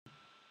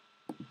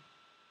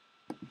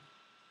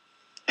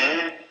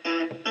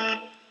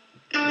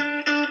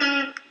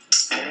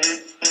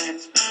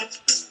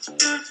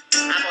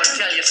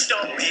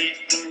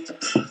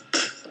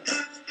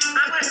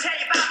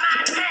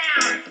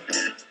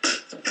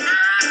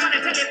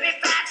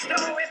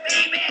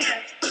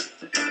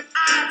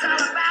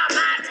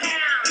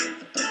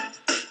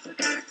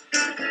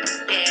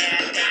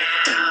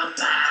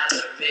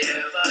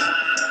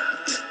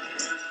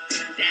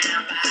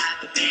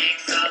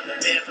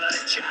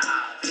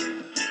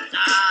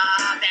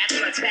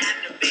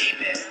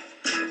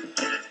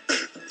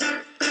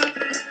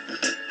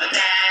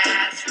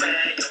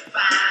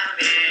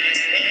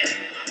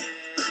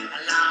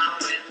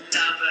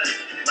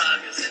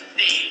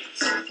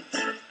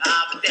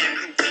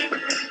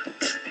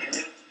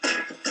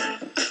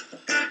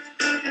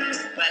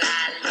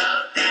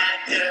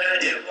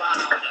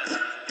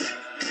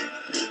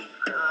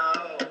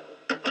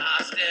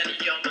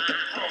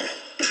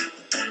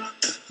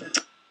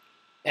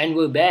And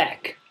we're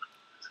back.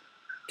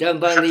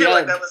 Dump on I the feel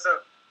like Ump. I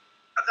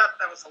thought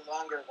that was a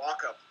longer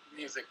walk-up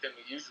music than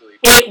we usually do.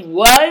 It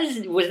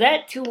was? Was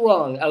that too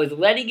long? I was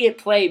letting it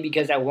play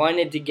because I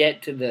wanted to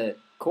get to the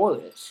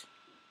chorus.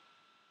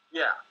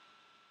 Yeah.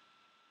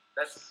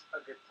 That's a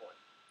good point.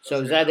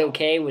 So is that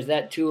okay? Was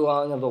that too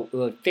long of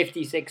a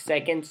 56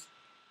 seconds?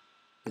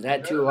 Is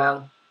that too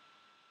long?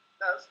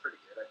 That was pretty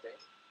good, I think.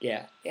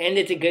 Yeah. And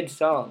it's a good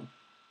song.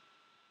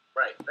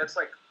 Right. That's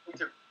like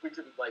we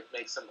could like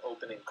make some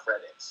opening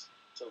credits.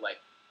 So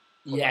like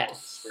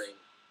yes.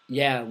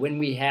 Yeah, when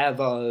we have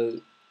a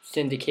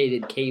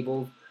syndicated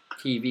cable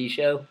TV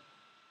show.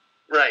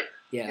 Right.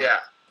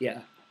 Yeah.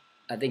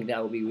 I think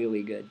that would be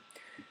really good.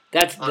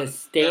 That's on the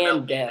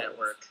stand down,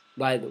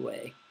 by the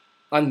way.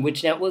 On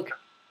which network?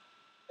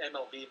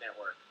 MLB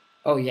Network.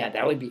 Oh yeah,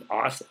 that would be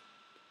awesome.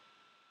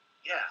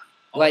 Yeah.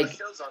 All the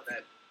shows on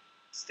that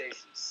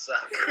station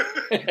suck.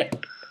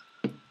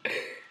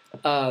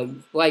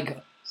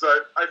 So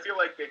I feel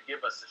like they'd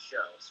give us a show,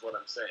 is what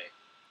I'm saying.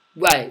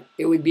 Right.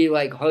 It would be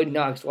like Hard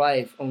Knocks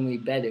Life, only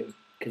better,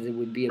 because it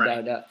would be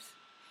about us.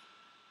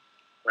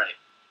 Right.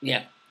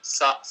 Yeah.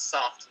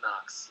 Soft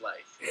Knocks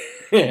Life.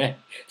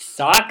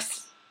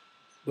 Socks?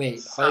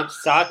 Wait,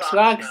 Socks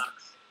Rocks?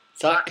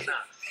 Socks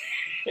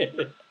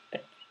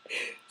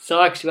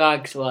Socks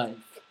Rocks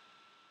Life.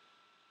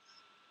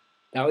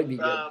 That would be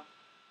good.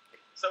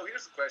 So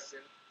here's the question.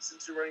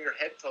 Since you're wearing your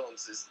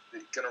headphones, is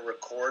it going to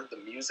record the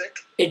music?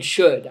 It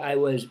should. I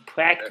was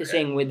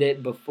practicing with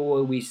it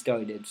before we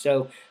started.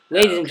 So,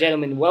 ladies and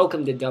gentlemen,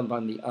 welcome to Dump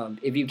on the Ump.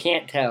 If you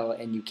can't tell,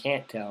 and you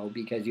can't tell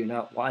because you're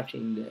not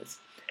watching this,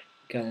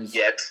 because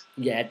yet,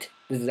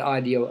 this is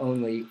audio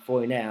only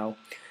for now,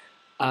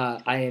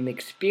 I am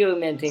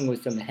experimenting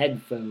with some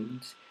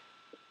headphones.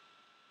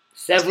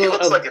 He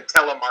looks like a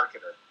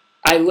telemarketer.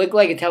 I look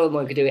like a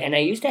telemarketer, and I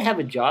used to have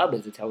a job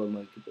as a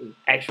telemarketer,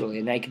 actually,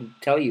 and I can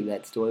tell you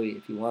that story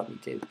if you want me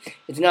to.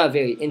 It's not a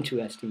very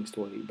interesting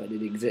story, but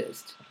it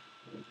exists.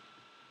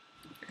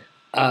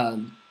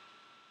 What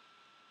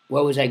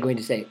was I going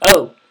to say?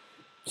 Oh,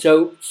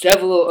 so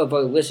several of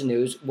our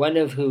listeners, one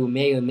of whom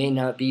may or may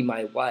not be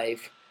my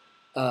wife,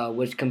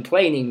 was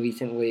complaining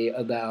recently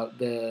about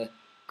the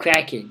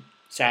cracking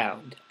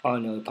sound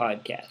on our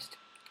podcast.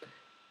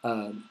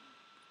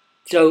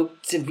 So,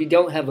 since we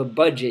don't have a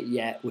budget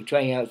yet, we're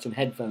trying out some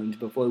headphones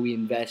before we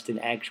invest in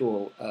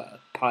actual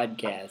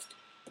podcast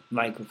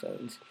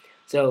microphones.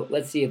 So,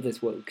 let's see if this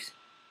works.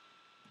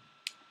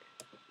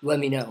 Let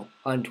me know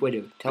on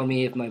Twitter. Tell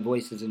me if my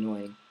voice is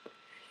annoying.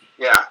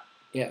 Yeah.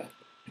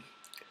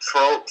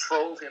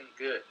 Troll him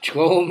good.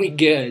 Troll me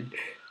good.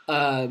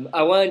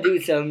 I want to do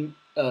some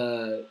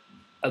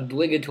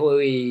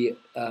obligatory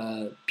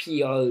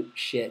PR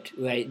shit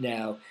right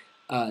now.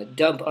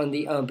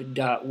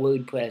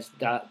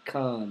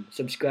 dumpontheump.wordpress.com.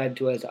 Subscribe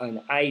to us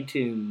on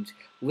iTunes.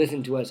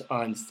 Listen to us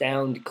on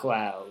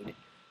SoundCloud.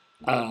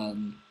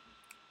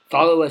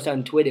 Follow us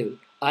on Twitter.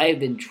 I have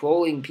been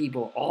trolling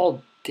people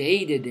all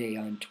day today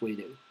on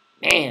Twitter.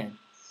 Man.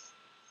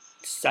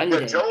 Sunday.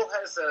 But Joel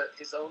has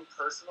his own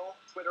personal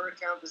Twitter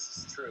account. This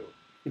is true.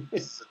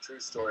 This is a true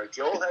story.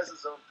 Joel has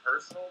his own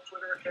personal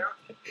Twitter account,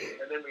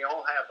 and then we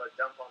all have a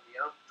Dump on the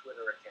Ump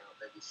Twitter account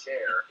that we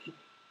share.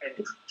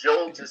 And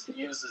Joel just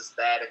uses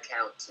that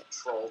account to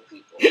troll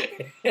people. So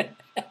he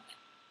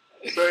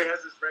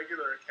has his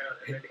regular account,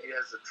 and then he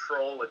has a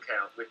troll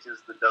account, which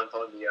is the Dump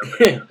on the Ump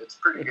account. It's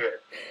pretty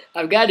good.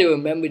 I've got to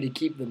remember to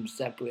keep them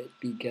separate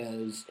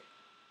because,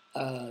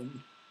 my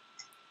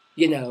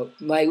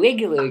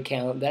regular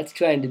account, that's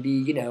trying to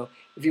be,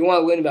 if you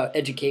want to learn about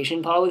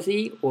education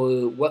policy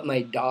or what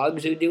my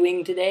dogs are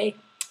doing today,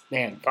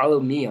 man,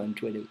 follow me on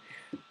Twitter.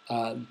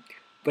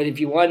 But if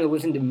you want to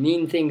listen to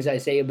mean things I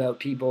say about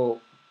people,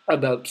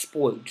 about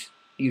sports,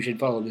 you should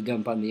follow the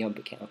Dump on the Ump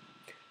account.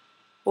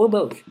 Or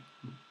both.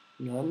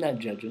 I'm not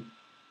judging.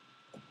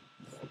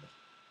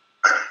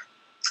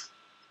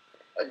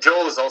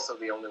 Joel is also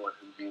the only one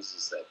who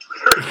uses that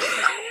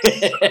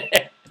Twitter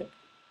account.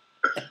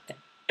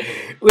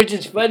 Which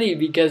is funny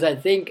because I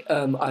think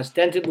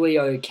ostensibly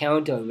our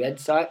account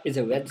is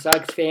a Red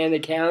Sox fan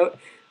account,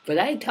 but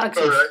I talk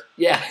some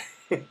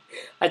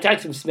I talk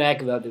some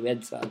smack about the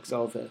Red Sox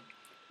also.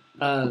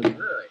 Really?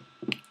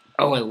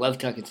 Oh, I love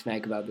talking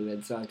smack about the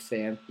Red Sox,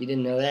 Sam. You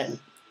didn't know that?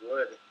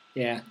 Would.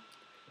 Yeah.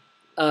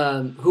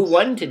 Who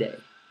won today?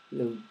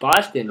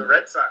 Boston. The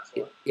Red Sox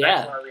won. Yeah.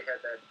 That's why we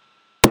had that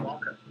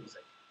walk-up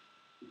music.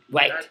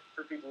 Right. That,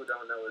 for people who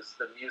don't know, is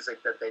the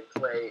music that they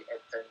play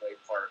at Fenway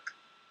Park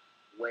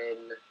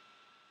when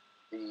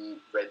the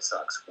Red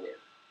Sox win.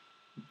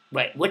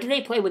 Right. What do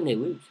they play when they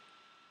lose?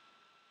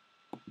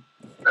 I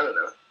don't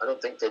know. I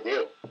don't think they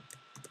do.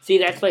 See,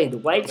 that's funny. The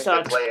White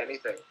Sox play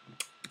anything.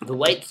 The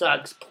White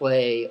Sox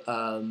play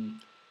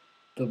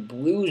the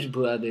Blues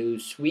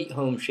Brothers' Sweet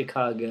Home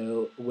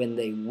Chicago when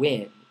they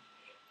win.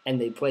 And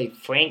they play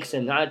Frank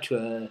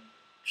Sinatra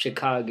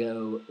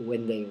Chicago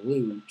when they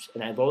lose.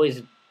 And I've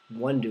always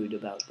wondered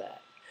about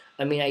that.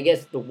 I mean, I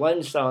guess the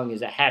one song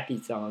is a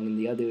happy song and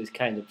the other is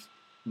kind of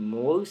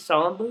more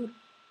somber.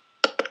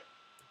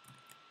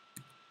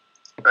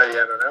 I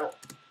don't know.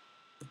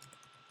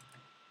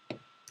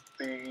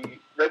 The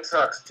Red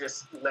Sox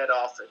just let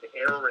off an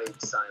air raid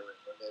siren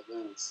when they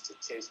lose to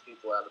chase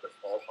people out of the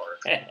ballpark.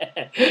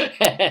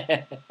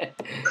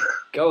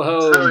 Go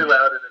home. It's really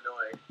loud and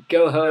annoying.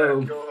 Go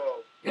home. Yeah, go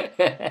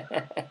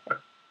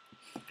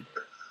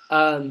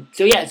home.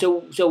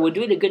 So we're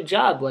doing a good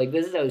job. Like,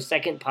 this is our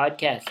second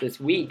podcast this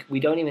week. We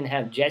don't even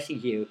have Jesse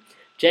here.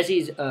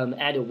 Jesse's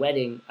at a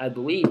wedding, I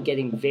believe,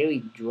 getting very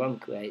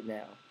drunk right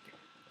now.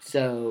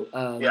 So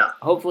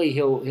hopefully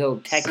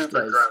he'll text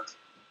Super us drunk.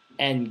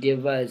 and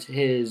give us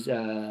his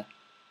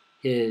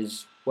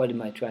what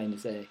am I trying to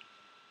say?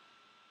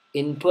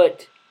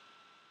 Input,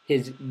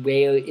 his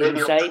rare Maybe he'll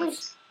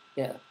insights.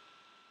 tweet. Yeah.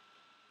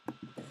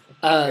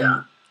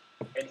 And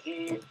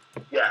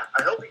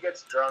I hope he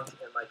gets drunk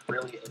and like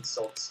really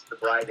insults the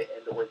bride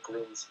and or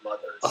groom's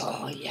mothers.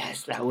 Oh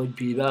yes, that would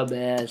be the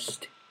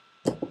best.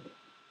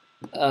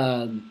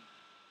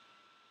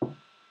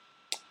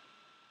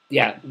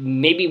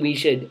 Maybe we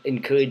should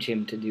encourage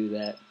him to do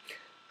that.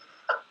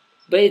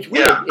 But it's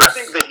weird. Yeah, I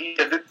think that he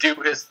should do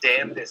his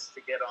damnedest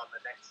to get on the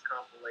next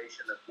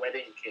compilation of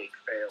wedding cake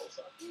fails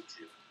on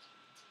YouTube.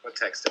 I'll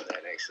text him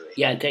that actually.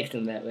 Yeah, text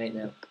him that right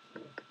now.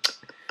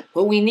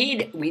 Well, we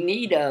need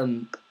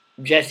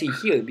Jesse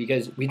here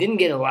because we didn't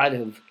get a lot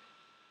of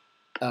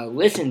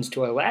listens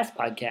to our last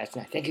podcast,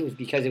 and I think it was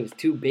because it was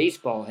too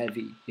baseball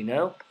heavy. You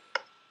know,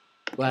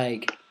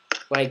 like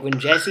when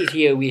Jesse's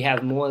here, we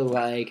have more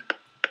like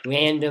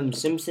random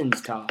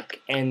Simpsons talk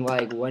and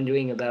like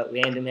wondering about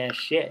random ass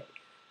shit.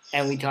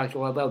 And we talked a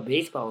lot about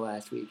baseball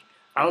last week.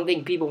 I don't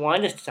think people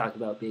want us to talk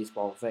about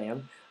baseball,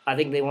 Sam. I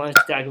think they want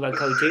us to talk about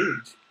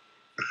cartoons.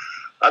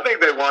 I think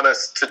they want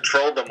us to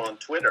troll them on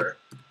Twitter.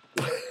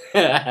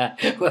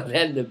 Well,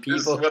 then the people.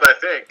 This is what I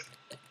think.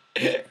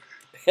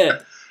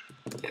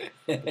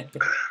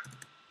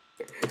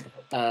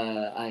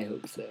 I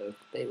hope so.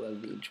 They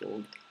love being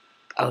trolled.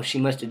 Oh, she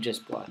must have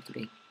just blocked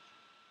me.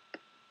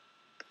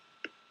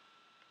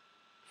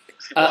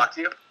 She blocked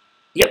you?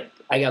 Yep,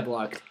 I got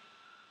blocked.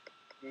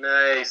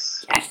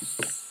 Nice.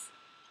 Yes,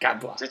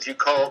 got blocked. Did you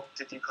call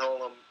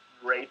him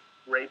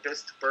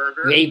Rapist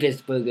Burger?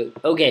 Rapist Burger.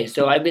 Okay,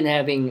 so I've been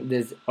having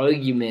this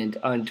argument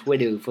on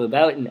Twitter for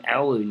about an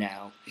hour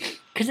now,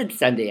 because it's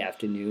Sunday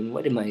afternoon.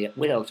 What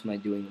else am I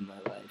doing in my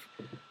life?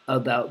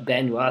 About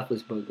Ben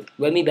Roethlisberger.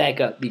 Let me back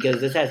up,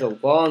 because this has a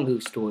longer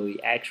story,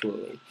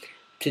 actually.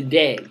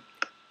 Today,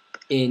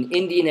 in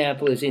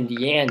Indianapolis,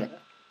 Indiana,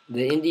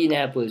 the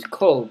Indianapolis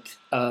Colts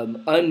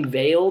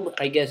unveiled,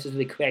 I guess is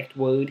the correct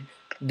word,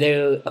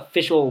 their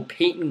official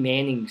Peyton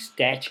Manning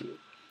statue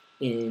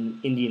in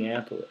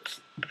Indianapolis.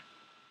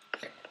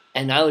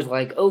 And I was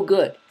like, oh,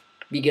 good,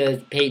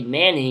 because Peyton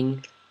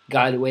Manning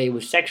got away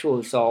with sexual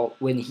assault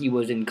when he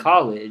was in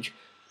college,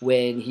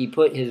 when he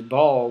put his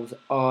balls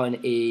on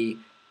a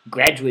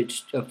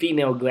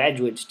female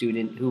graduate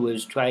student who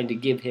was trying to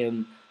give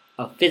him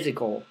a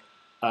physical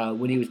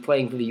when he was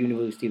playing for the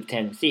University of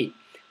Tennessee.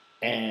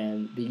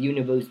 And the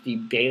university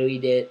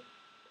buried it.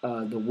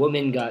 The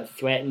woman got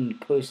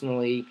threatened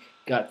personally,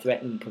 got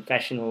threatened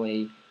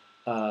professionally,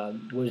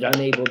 was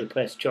unable to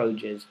press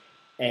charges,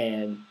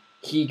 and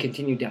he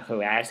continued to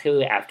harass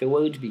her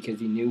afterwards because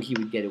he knew he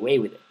would get away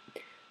with it.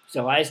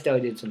 So I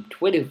started some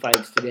Twitter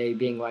fights today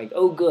being like,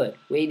 oh good,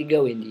 way to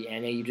go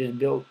Indiana, you just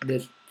built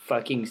this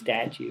fucking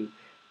statue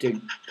to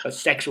a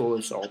sexual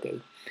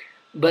assaulter.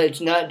 But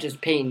it's not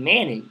just Peyton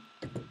Manning.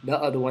 The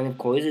other one, of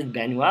course, is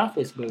Ben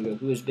Roethlisberger,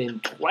 who has been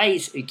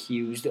twice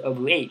accused of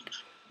rape.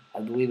 I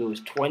believe it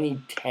was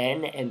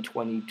 2010 and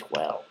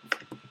 2012.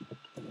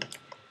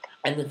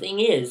 And the thing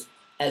is,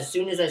 as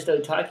soon as I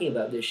started talking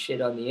about this shit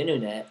on the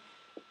internet,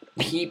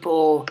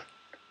 people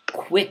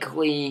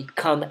quickly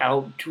come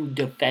out to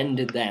defend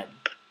them.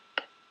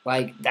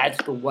 Like,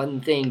 that's the one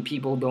thing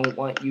people don't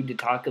want you to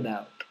talk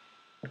about.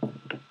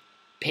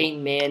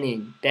 Peyton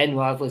Manning, Ben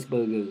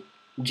Roethlisberger,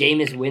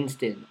 Jameis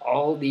Winston,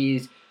 all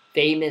these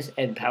famous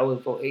and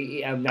powerful.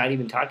 I'm not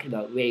even talking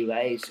about Ray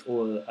Rice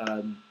or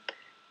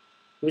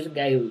who's the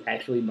guy who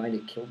actually might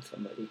have killed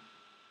somebody?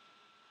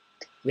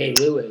 Ray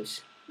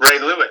Lewis. Ray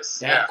Lewis,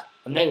 yeah.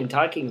 I'm not even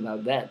talking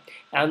about that.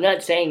 I'm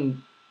not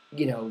saying,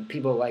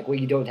 people are like, well,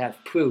 you don't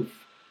have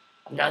proof.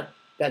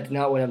 That's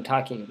not what I'm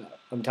talking about.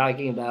 I'm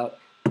talking about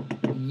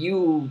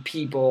you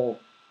people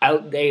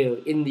out there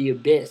in the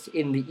abyss,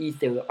 in the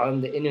ether,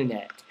 on the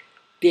internet,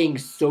 being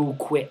so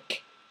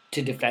quick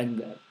to defend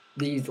them.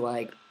 These,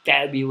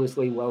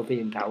 fabulously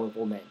wealthy and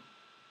powerful men.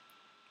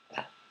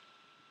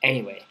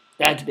 Anyway,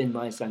 that's been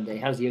my Sunday.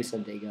 How's your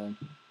Sunday going?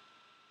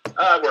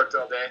 I worked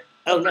all day.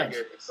 Oh, nice.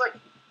 Good.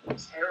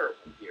 It's terrible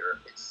here.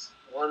 It's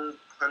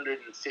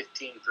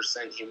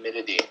 115%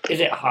 humidity.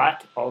 Is it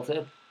hot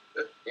also?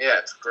 Yeah,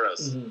 it's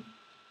gross. Mm-hmm.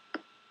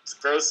 It's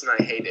gross and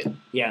I hate it.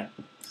 Yeah.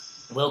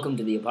 Welcome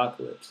to the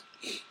apocalypse.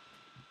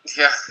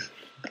 Yeah.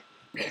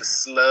 The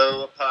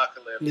slow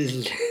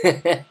apocalypse.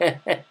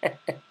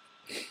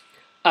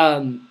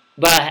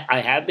 But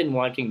I have been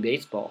watching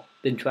baseball.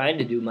 Been trying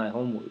to do my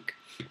homework.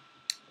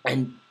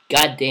 And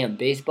goddamn,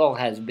 baseball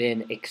has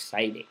been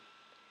exciting.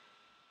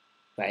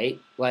 Right?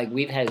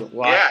 We've had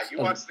lots. Yeah, you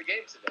watched the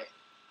game today.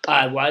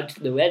 I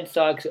watched the Red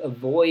Sox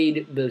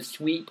avoid the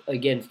sweep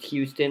against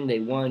Houston. They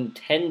won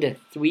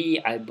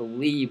 10-3, I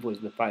believe, was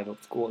the final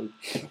score.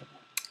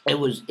 It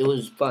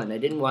was fun. I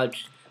didn't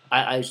watch.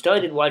 I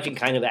started watching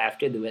kind of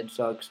after the Red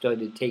Sox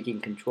started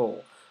taking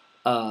control,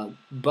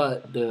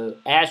 but the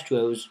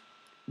Astros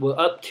were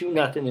up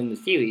 2-0 in the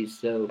series,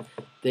 so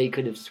they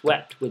could have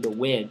swept with a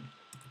win,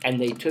 and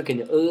they took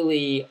an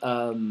early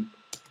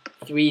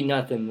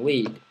 3-0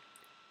 lead.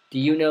 Do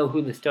you know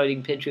who the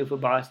starting pitcher for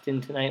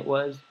Boston tonight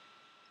was?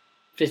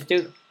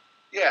 Fister?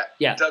 Yeah.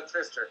 Yeah. Doug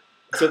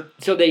Fister.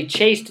 So they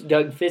chased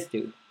Doug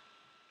Fister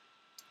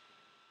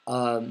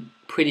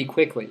pretty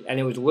quickly, and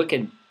it was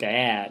looking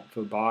bad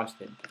for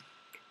Boston.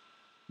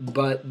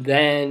 But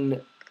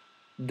then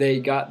they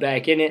got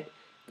back in it.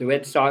 The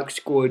Red Sox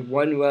scored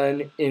 1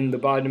 run in the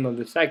bottom of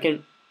the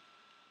second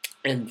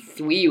and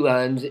 3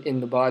 runs in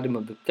the bottom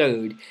of the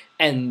third.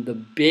 And the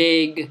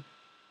big,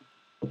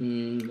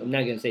 I'm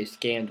not going to say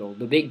scandal,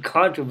 the big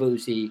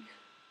controversy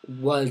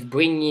was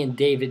bringing in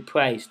David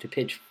Price to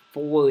pitch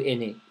 4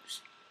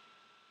 innings.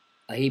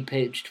 He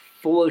pitched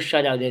 4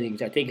 shutout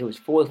innings. I think it was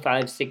 4,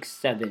 5, 6,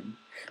 7.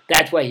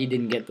 That's why he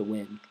didn't get the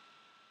win.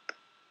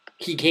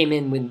 He came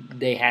in when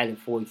they had a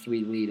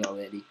 4-3 lead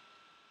already.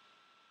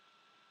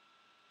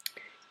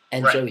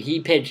 And so he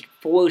pitched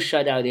 4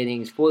 shutout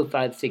innings, 4,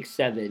 5, 6,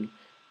 7.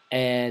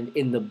 And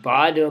in the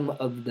bottom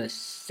of the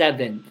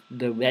 7th,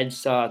 the Red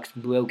Sox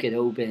broke it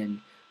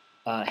open.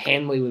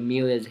 Hanley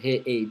Ramirez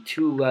hit a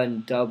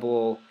 2-run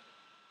double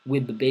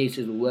with the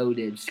bases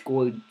loaded,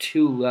 scored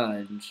 2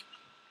 runs.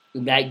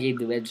 And that gave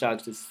the Red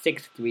Sox a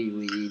 6-3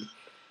 lead.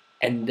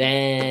 And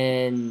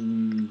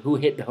then, who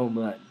hit the home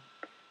run?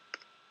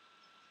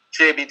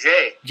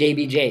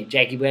 JBJ.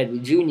 Jackie Bradley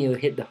Jr.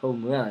 hit the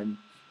home run.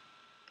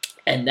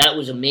 And that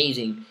was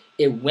amazing.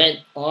 It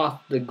went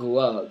off the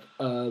glove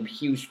of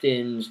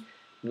Houston's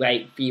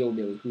right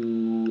fielder,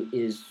 who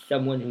is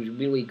someone who's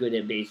really good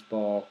at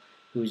baseball,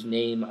 whose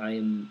name I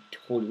am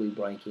totally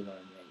blanking on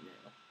right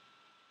now.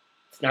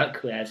 It's not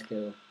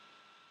Carrasco.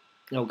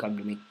 It'll come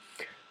to me.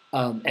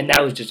 And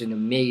that was just an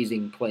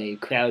amazing play.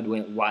 Crowd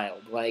went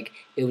wild. Like,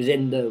 it was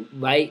in the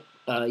right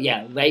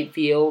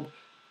field.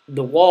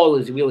 The wall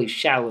is really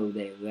shallow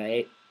there,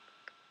 right?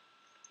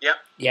 Yep.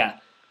 Yeah.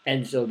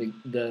 And so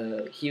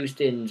the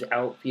Houston's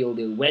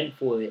outfielder went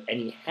for it, and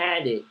he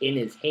had it in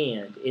his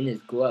hand, in his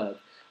glove.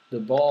 The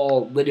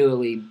ball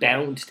literally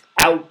bounced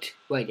out,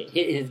 like it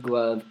hit his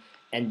glove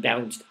and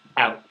bounced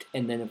out,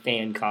 and then a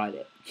fan caught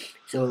it.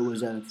 So it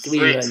was a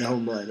 3-run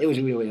home run. It was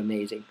really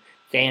amazing.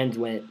 Fans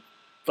went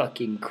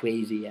fucking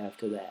crazy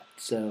after that.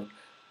 So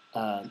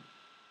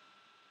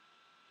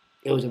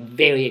it was a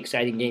very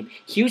exciting game.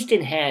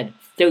 Houston had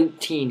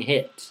 13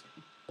 hits,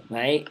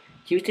 right?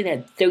 Houston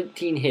had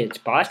 13 hits.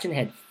 Boston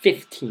had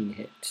 15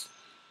 hits.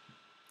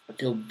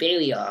 So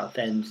very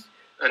offense.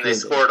 And they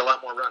scored a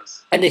lot more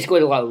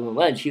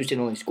runs. Houston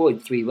only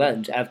scored 3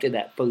 runs after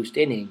that first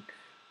inning.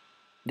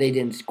 They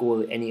didn't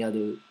score any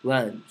other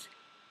runs.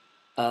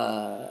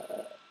 I'm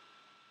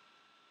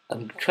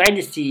trying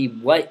to see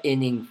what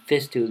inning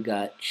Fister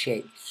got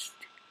chased.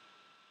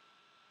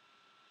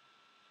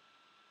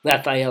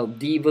 Rafael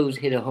Devers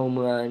hit a home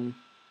run.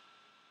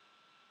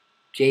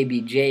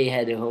 JBJ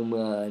had a home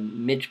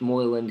run. Mitch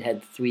Moreland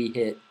had 3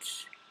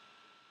 hits.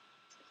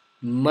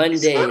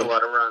 Monday. He scored a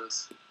lot of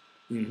runs.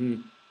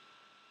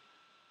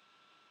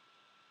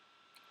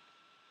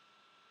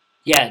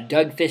 Yeah,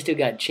 Doug Fister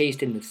got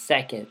chased in the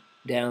second,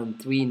 down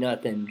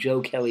 3-0.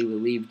 Joe Kelly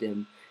relieved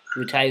him.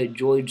 Retired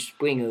George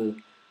Springer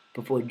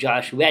before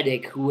Josh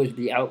Reddick, who was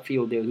the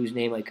outfielder whose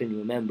name I couldn't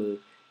remember.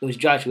 It was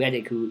Josh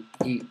Reddick who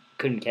he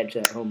couldn't catch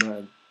that home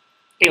run.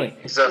 Anyway.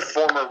 He's a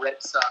former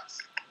Red Sox.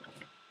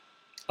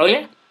 Oh,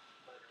 yeah?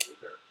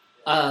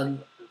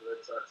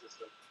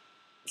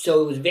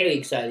 So it was very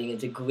exciting.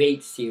 It's a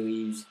great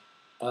series.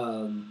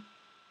 I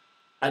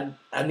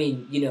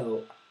mean, you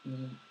know,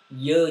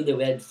 you're the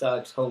Red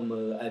Sox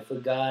homer. I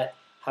forgot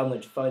how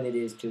much fun it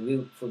is to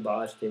root for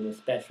Boston,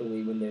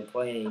 especially when they're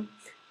playing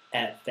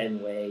at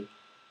Fenway.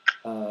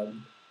 It's the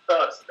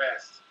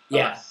best.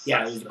 Yeah,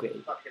 it was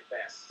great. Fucking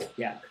best.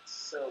 Yeah. It's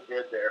so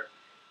good there.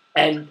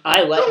 And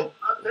I like... So,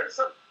 there's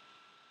some...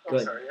 Oh,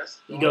 sorry, yes?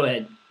 Go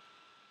ahead.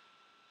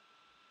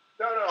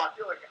 No, I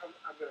feel like I'm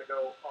going to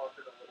go off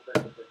in a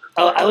little bit.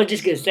 Oh, I was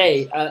just going to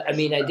say, I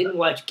mean, I didn't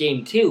watch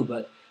Game 2,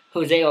 but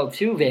Jose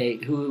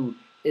Altuve, who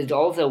is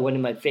also one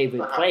of my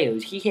favorite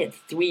players, he hit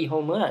 3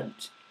 home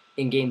runs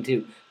in Game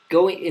 2.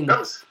 In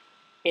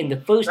the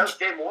first... That was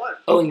Game 1.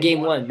 Oh, in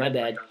Game 1, my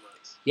bad.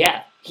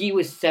 Yeah, he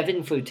was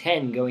 7 for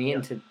 10 going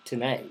into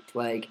tonight.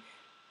 Like,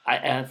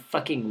 I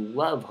fucking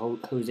love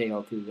Jose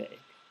Altuve.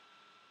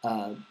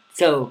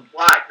 So...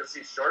 Why? Because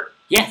he's short?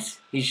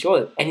 Yes, he's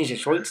short. And he's a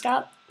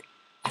shortstop?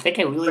 I think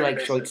I really like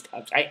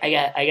shortstops. I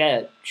got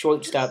a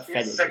shortstop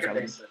fetish. He's second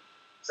baseman.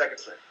 Second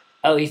string.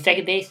 Oh, he's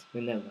second base?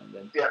 Well, never mind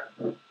then. Yeah.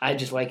 I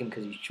just like him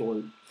because he's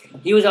short.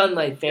 He was on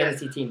my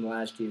fantasy team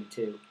last year,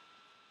 too.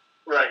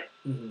 Right.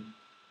 Mm-hmm.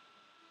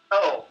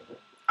 Oh,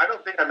 I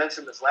don't think I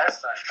mentioned this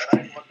last time, but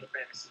I love the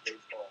fantasy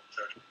baseball.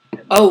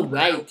 Oh,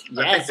 right.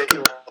 Yes. I think that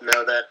you all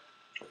know that.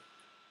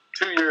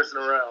 2 years in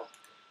a row.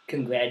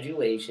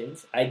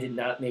 Congratulations. I did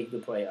not make the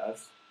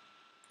playoffs.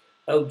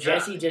 Oh,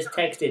 Jesse just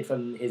texted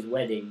from his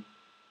wedding.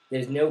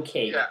 There's no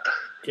cake. Yeah.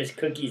 Just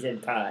cookies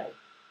and pie.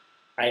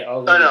 I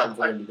already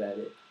complained about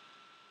it.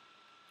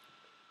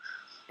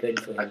 Good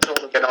for him. I told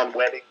him to get on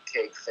wedding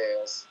cake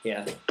fails.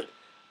 Yeah.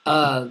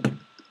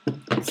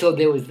 So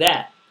there was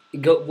that.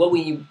 What were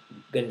you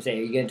going to say?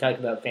 Are you going to talk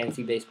about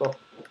fantasy baseball?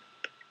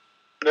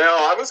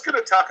 No, I was going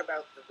to talk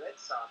about the Red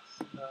Sox,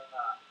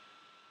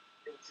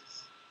 which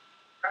is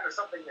kind of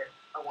something that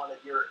I wanted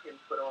your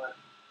input on,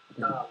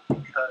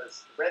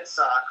 because the Red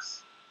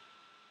Sox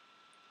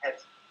had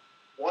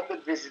won the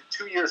division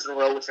 2 years in a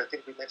row, which I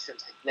think we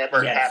mentioned had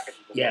never happened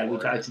before. Yeah, we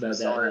talked about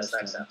that last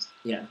time.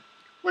 Yeah.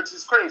 Which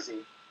is crazy.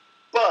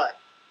 But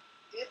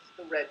if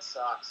the Red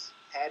Sox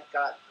had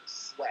gotten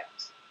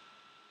swept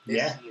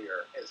this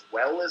year as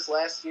well as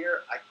last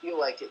year, I feel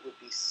like it would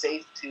be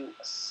safe to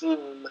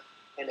assume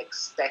and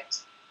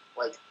expect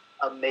like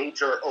a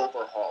major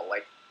overhaul,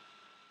 like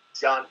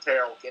John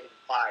Farrell getting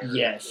fired.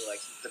 Yes. I feel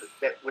like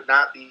that would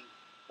not be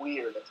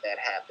weird if that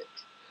happened.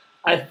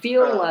 I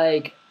feel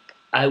like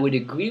I would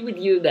agree with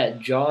you that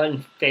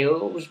John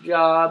Farrell's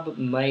job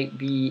might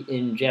be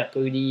in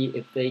jeopardy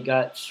if they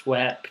got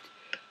swept.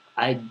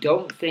 I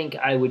don't think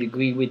I would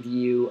agree with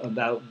you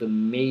about the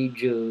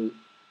major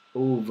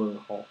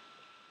overhaul.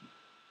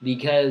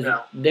 Because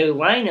their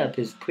lineup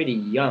is pretty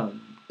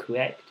young,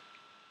 correct?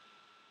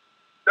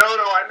 No,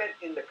 I meant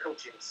in the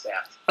coaching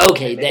staff.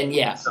 Okay, then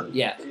yeah.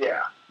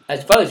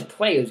 As far as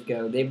players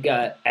go, they've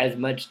got as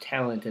much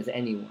talent as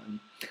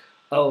anyone.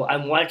 Oh,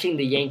 I'm watching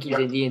the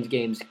Yankees-Indians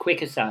games.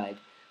 Quick aside.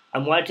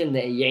 I'm watching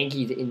the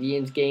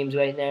Yankees-Indians games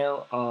right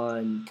now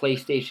on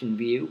PlayStation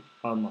View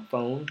on my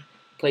phone.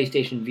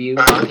 PlayStation View,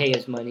 pay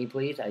us money,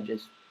 please. I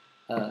just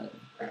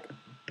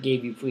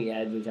gave you free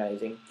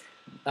advertising.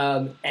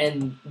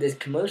 And this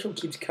commercial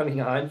keeps coming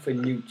on for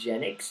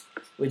Nugenix,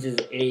 which is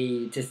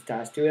a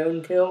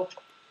testosterone pill.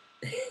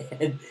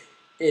 And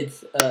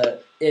its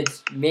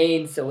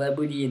main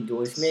celebrity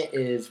endorsement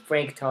is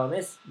Frank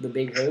Thomas, the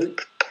Big Hurt,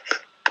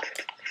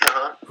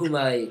 whom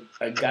I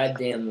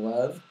goddamn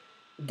love.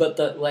 But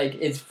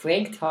it's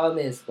Frank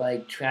Thomas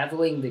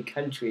traveling the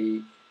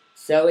country,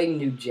 selling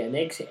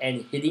Nugenix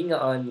and hitting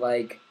on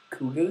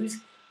cougars,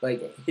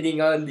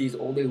 hitting on these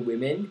older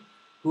women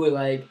who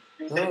are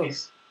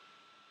because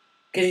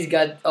he's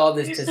got all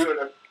this.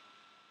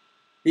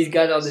 He's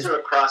got all this. He's doing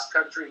a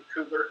cross-country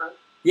cougar hunt.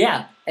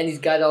 Yeah, and he's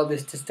got all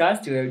this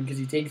testosterone because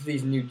he takes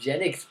these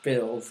Nugenix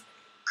pills,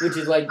 which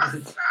is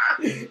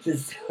the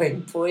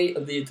selling point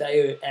of the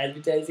entire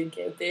advertising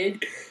campaign.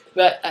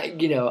 But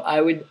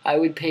I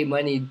would pay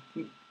money.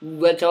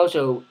 Let's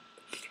also,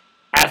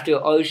 after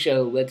our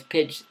show, let's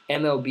pitch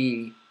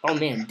MLB. Oh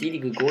man, Didi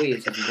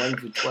Gregorius is 1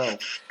 for 12.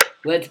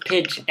 Let's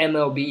pitch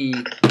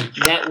MLB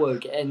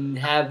Network and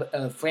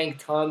have Frank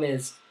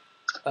Thomas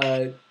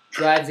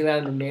drives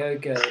around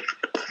America,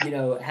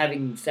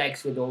 having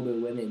sex with older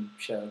women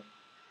show.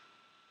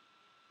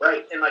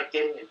 Right, and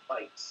getting in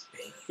fights.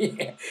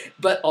 Yeah,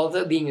 but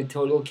also being a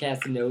total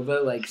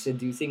Casanova,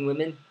 seducing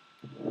women.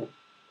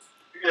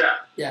 Yeah.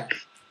 Yeah.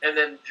 And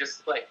then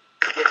just getting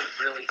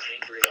really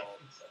angry all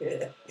of a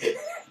sudden.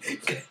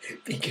 Yeah.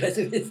 Because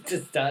of his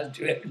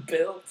testosterone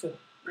pills.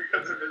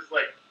 Because of his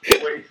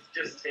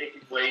just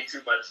taking way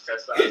too much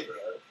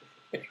testosterone.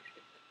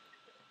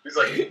 He's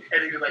and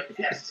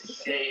he has to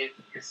shave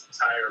his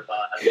entire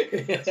body.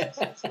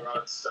 He's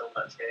growing so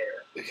much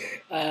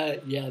hair.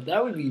 Yeah,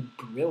 that would be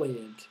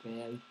brilliant,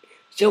 man.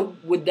 So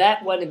would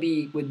that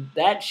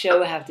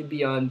show have to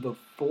be on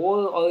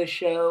before our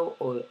show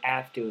or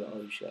after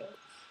our show?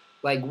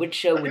 Which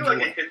show would you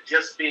want? It could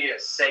just be a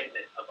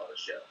segment of our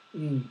show.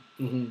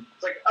 Mm-hmm.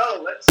 It's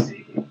let's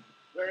see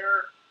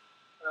where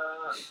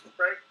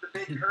Frank the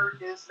Big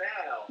Hurt is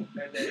now.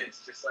 And then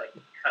it's just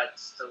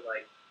cuts to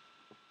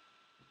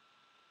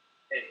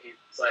and he's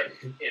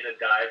in a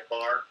dive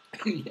bar.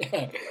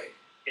 Yeah.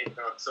 Hitting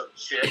on some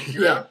shit,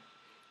 you yeah. know?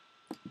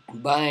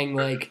 Buying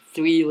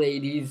 3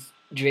 ladies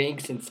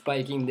drinks and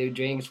spiking their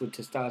drinks with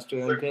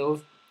testosterone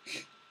pills.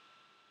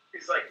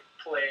 He's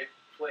playing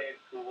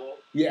pool.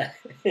 Yeah.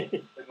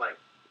 And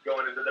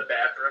going into the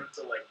bathroom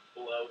to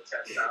blow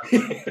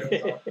testosterone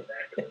pills off the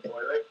back of the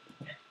toilet.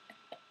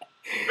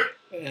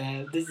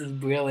 This is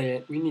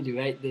brilliant. We need to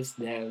write this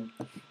down.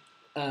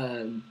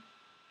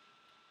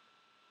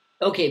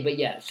 Okay, but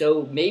yeah,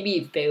 so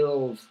maybe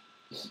Farrell's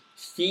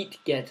seat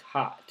gets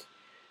hot.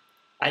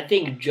 I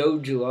think Joe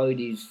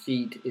Girardi's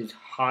seat is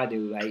hotter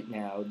right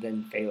now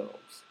than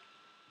Farrell's.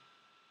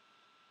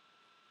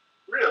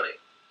 Really?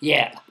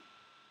 Yeah.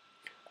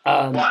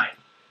 Why?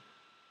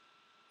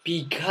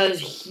 Because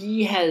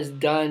he has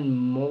done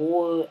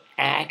more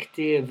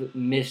active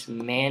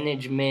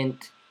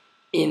mismanagement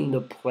in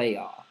the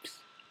playoffs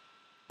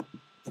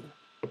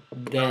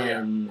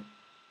than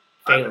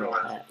Farrell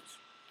has.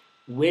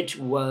 Which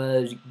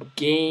was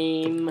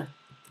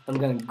I'm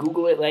going to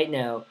Google it right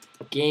now,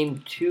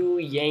 Game 2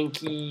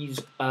 Yankees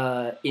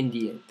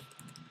Indians.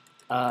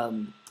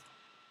 When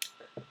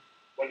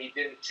he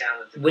didn't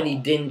challenge the call. When he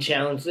didn't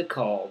challenge the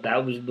call.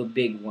 That was the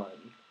big one.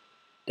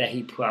 that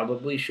he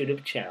probably should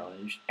have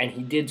challenged, and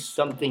he did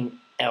something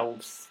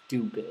else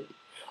stupid.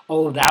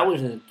 Oh, that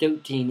was a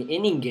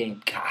 13-inning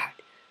game. God.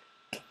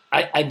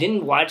 I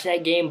didn't watch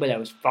that game, but I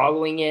was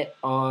following it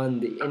on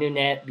the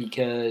internet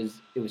because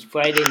it was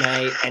Friday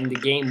night and the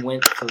game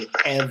went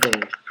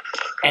forever.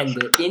 And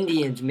the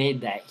Indians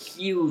made that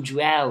huge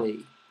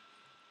rally.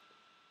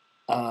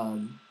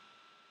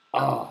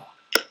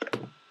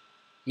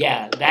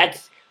 Yeah,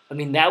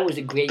 that was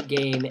a great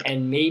game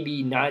and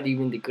maybe not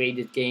even the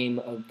greatest game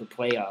of the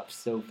playoffs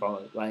so far.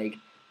 Like,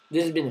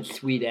 this has been a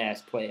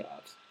sweet-ass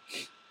playoffs.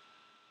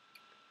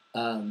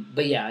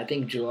 But yeah, I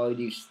think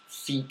Girardi's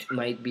seat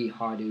might be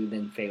harder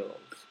than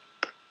Farrell's.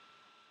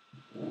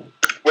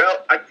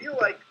 Well, I feel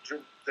like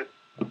the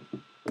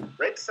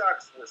Red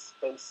Sox were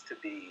supposed to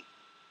be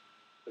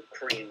the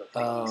cream of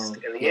the East,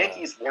 and the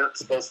Yankees weren't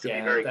supposed to be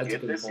very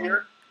good this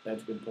year.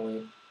 That's a good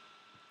point.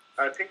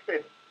 I think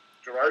that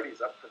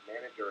Girardi's up for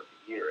manager of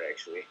the year,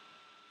 actually.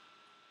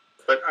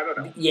 But I don't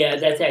know. Yeah,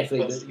 that's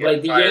actually good.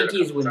 Like, the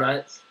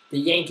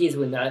Yankees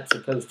were not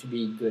supposed to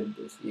be good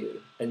this year,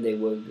 and they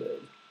were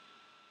good.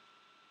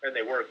 And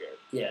they were good.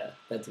 Yeah,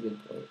 that's a good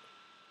point.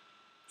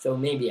 So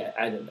maybe,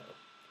 I don't know.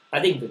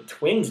 I think the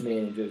Twins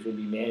manager should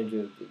be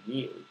manager of the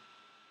year.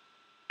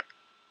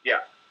 Yeah.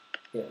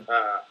 Yeah.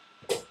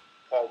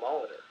 Paul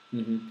Molitor.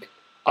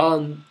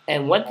 Mm-hmm.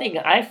 And one thing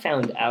I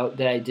found out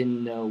that I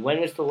didn't know, when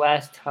was the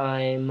last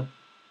time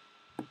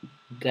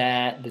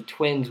that the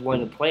Twins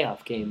won a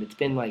playoff game? It's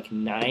been like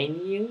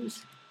 9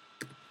 years?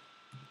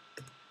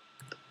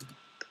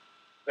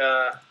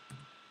 I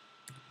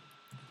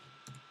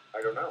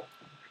don't know.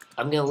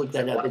 I'm going to look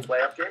that up. Won a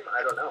playoff game?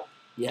 I don't know.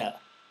 Yeah.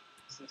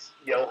 Since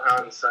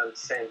Johan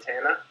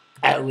Santana?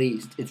 At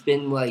least. It's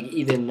been like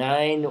either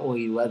 9 or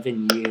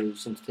 11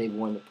 years since they've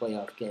won a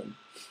playoff game.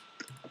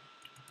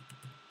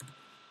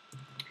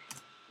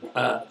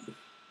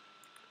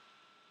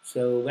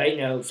 So right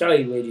now,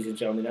 sorry ladies and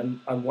gentlemen,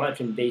 I'm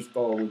watching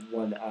baseball with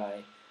one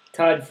eye.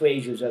 Todd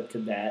Frazier's up to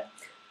bat.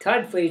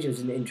 Todd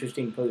Frazier's an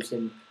interesting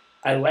person.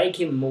 I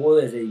like him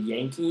more as a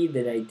Yankee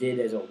than I did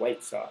as a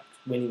White Sox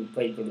when he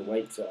played for the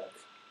White Sox.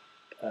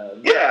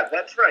 Yeah,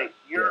 that's right.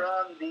 You're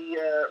on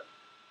the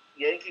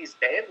Yankees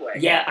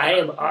bandwagon. Yeah, I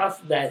am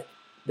off that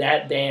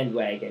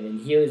bandwagon,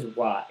 and here's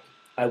why.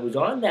 I was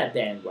on that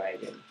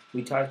bandwagon.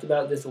 We talked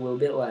about this a little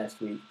bit last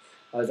week.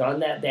 I was on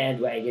that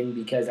bandwagon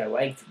because I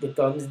liked the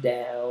thumbs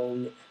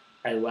down.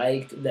 I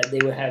liked that they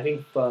were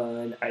having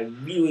fun. I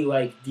really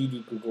liked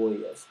Didi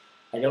Gregorius.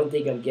 I don't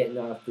think I'm getting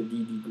off the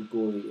Didi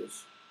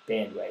Gregorius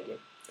bandwagon.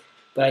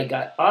 But I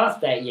got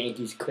off that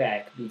Yankees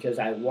crack because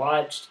I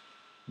watched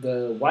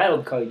the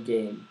wild card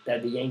game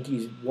that the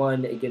Yankees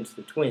won against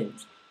the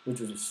Twins, which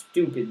was a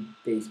stupid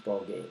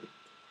baseball game.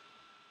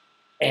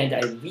 And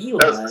I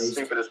realized... That was the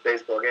stupidest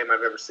baseball game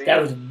I've ever seen.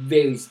 That was a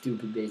very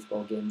stupid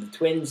baseball game. The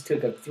Twins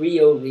took a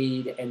 3-0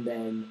 lead and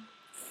then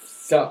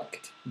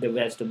sucked the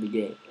rest of the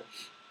game.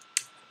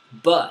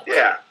 But...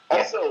 Yeah.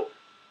 Also,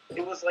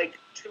 it was like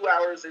 2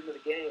 hours into the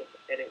game,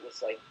 and it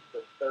was like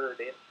the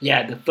third inning.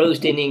 Yeah, the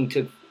first inning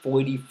took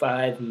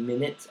 45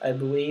 minutes, I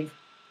believe.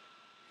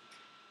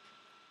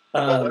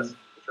 What was the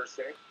first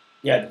inning?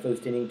 Yeah, the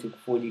first inning took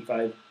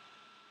 45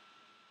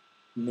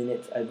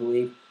 minutes, I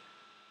believe.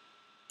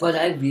 But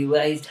I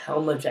realized how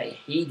much I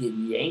hated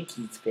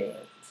Yankees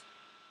fans.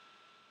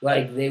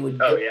 Like they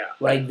would,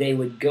 they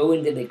would go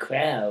into the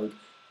crowd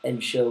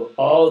and show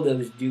all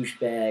those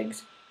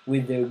douchebags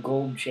with their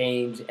gold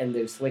chains and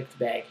their slicked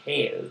back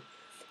hair,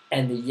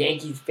 and the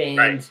Yankees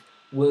fans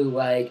were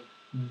like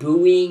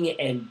booing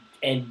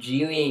and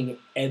jeering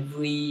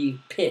every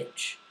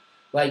pitch.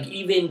 Like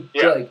even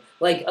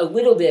like a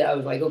little bit, I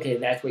was like, okay,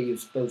 that's what you're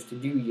supposed to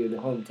do. You're the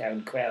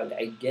hometown crowd.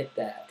 I get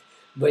that.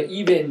 But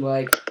even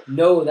like,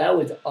 no, that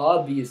was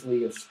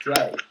obviously a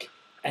strike,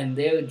 and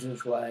they're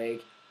just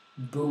like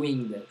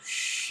booing the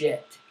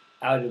shit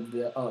out of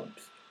the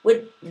umps.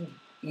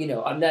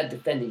 I'm not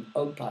defending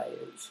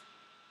umpires,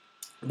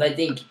 but I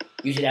think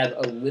you should have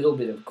a little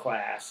bit of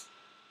class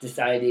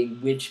deciding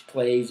which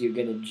plays you're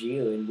gonna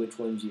jeer and which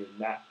ones you're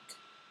not.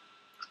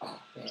 Oh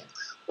man.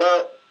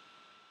 Well,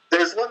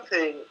 there's one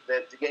thing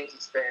that the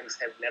Yankees fans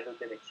have never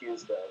been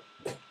accused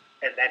of,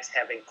 and that's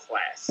having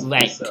class.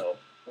 Right. So.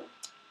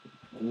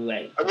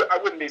 Right. I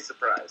wouldn't be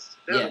surprised.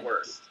 They're the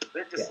worst.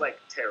 They're just like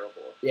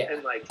terrible. Yeah.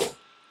 And like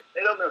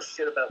they don't know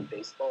shit about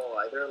baseball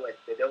either. Like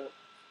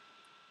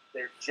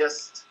they're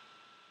just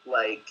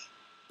like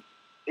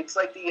it's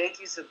like the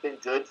Yankees have been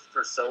good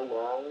for so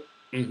long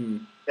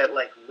that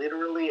like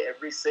literally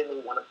every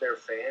single one of their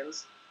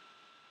fans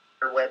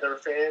are weather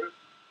fan,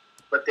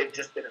 but they've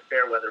just been a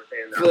fair weather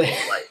fan their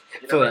whole life.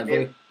 You know what I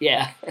mean?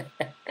 Yeah.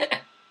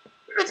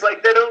 It's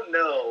like they don't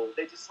know.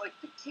 They just like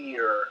the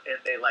gear and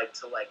they like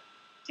to like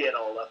get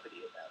all uppity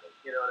about it.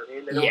 You know what I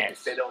mean?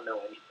 They don't know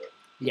anything.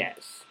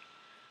 Yes.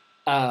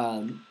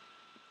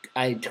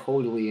 I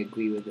totally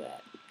agree with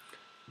that.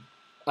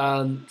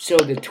 So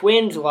the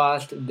Twins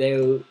lost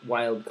their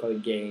wild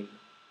card game,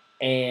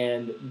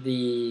 and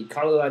the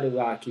Colorado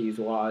Rockies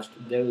lost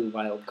their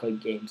wild card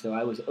game. So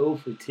I was 0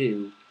 for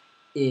 2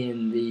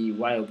 in the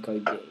wild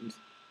card games.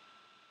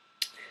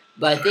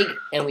 But I think,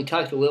 and we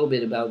talked a little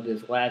bit about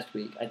this last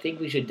week, I think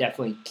we should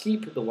definitely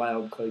keep the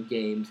wild card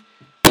games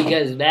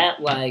because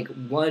that, like,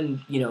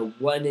 one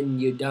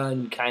and you're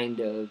done kind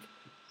of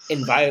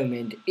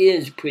environment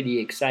is pretty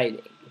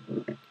exciting.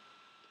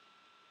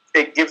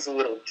 It gives a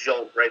little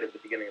jolt right at the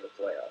beginning of the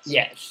playoffs.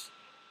 Yes.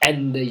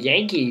 And the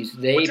Yankees,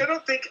 Which I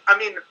don't think, I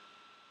mean,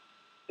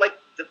 like,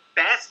 the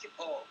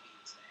basketball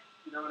needs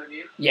that. You know what I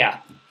mean? Yeah.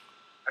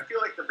 I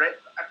feel like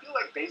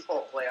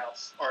baseball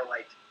playoffs are,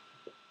 like,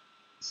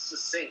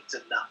 succinct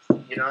enough,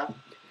 you know?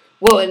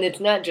 Well, and it's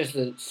not just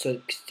the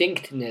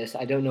succinctness,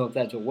 I don't know if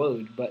that's a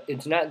word, but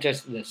it's not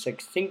just the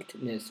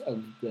succinctness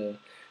of the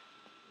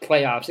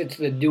playoffs, it's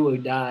the do or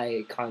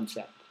die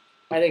concept.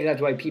 I think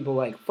that's why people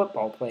like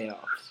football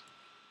playoffs.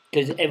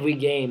 Because every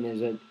game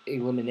is an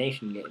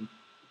elimination game.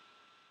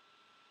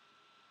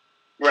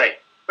 Right.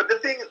 But the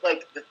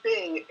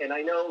thing, and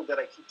I know that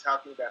I keep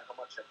talking about how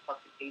much I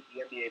fucking hate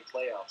the NBA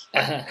playoffs.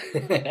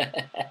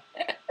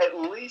 At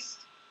least,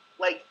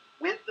 like,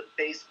 with the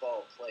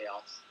baseball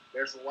playoffs,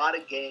 there's a lot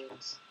of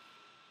games.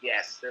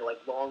 Yes, they're, like,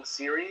 long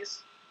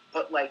series,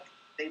 but, like,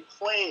 they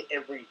play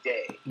every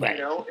day. Right.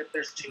 You know? If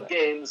there's two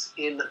games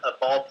in a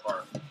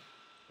ballpark,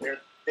 they're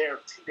there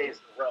 2 days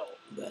in a row.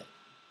 Right.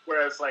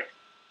 Whereas, like,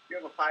 you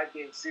have a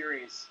 5-game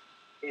series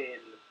in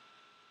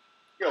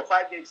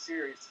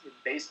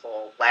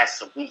baseball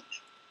lasts a week.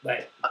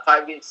 Right. A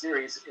 5-game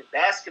series in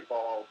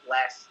basketball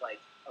lasts like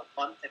a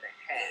month and a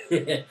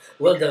half.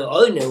 Well, there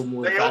are no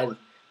more five.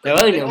 There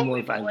are no more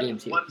 5-game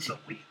series. Once a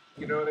week.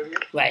 You know what I mean?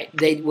 Right.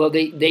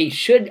 They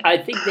should. I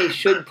think they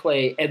should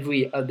play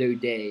every other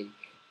day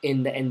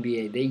in the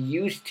NBA. They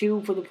used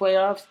to for the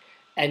playoffs,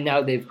 and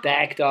now they've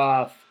backed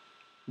off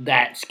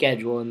that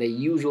schedule, and they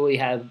usually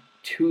have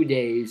 2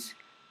 days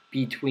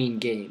between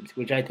games,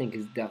 which I think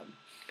is dumb.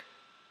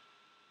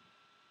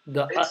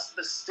 It's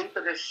the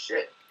stupidest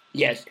shit.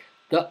 Yes.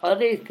 The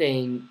other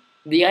thing,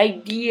 the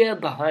idea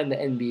behind the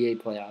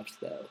NBA playoffs,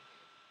 though,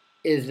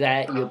 is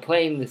that you're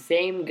playing the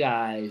same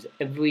guys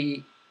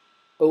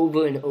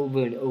over and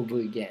over and over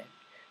again.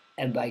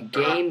 And by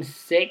game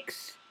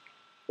 6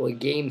 or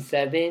game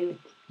 7,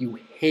 you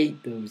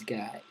hate those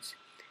guys.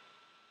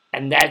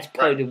 And that's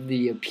part of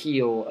the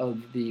appeal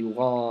of the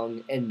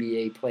long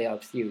NBA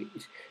playoff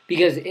series.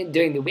 Because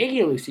during the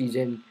regular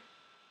season,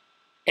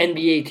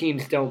 NBA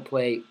teams don't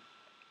play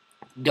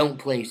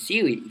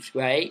series,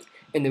 right?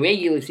 In the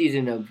regular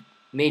season of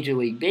Major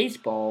League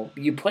Baseball,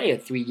 you play a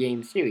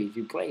 3-game series.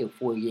 You play a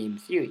 4-game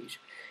series.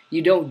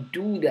 You don't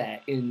do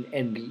that in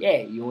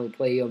NBA. You only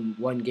play them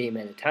 1 game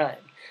at a time.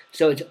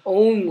 So it's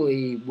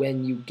only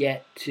when you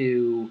get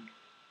to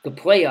the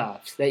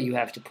playoffs that you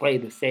have to play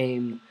the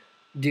same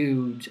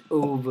dudes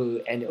over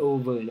and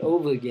over and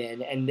over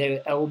again, and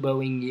they're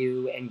elbowing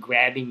you and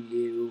grabbing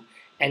you,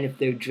 and if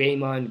they're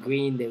Draymond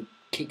Green, they're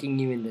kicking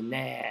you in the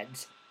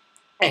nads,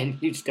 and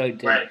you start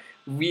to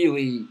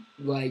really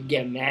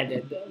get mad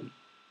at them.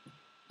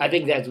 I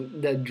think that's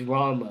the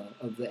drama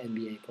of the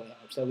NBA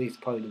playoffs, at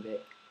least part of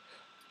it.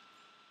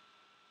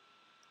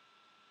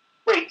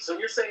 Wait, so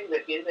you're saying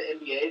that in the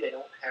NBA they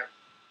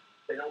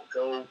don't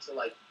go to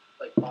like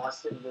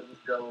Boston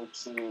wouldn't go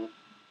to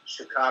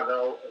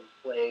Chicago and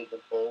play the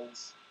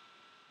Bulls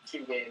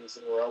 2 games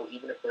in a row,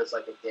 even if there's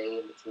like a day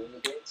in between the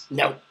games?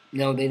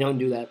 No, they don't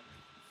do that.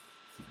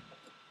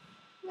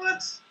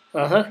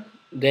 What?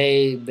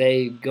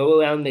 They go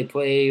around. They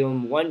play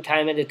them 1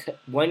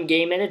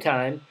 game at a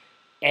time,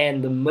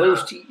 and the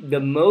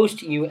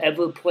most you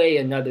ever play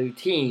another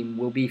team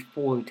will be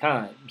 4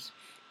 times.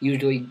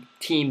 Usually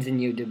teams in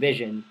your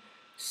division,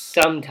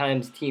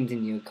 sometimes teams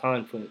in your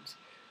conference.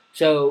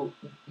 So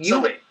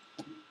wait,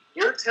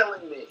 you're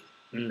telling me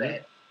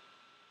that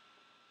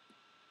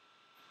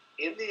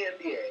in the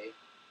NBA,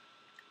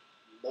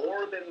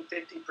 more than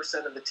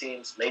 50% of the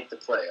teams make the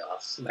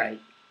playoffs,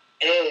 right?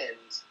 And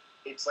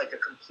it's like a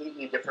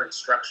completely different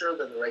structure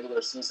than the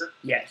regular season?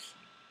 Yes.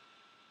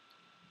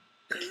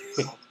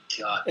 Oh,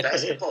 God.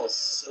 Basketball is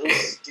so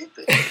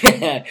stupid.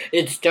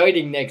 It's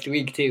starting next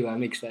week, too.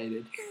 I'm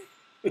excited.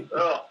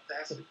 Oh,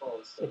 basketball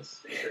is so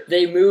stupid.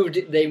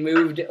 They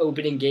moved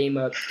opening game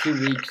up 2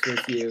 weeks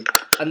this year.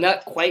 I'm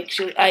not quite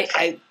sure.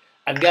 I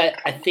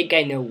think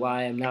I know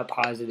why. I'm not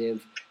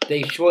positive.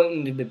 They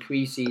shortened the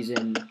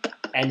preseason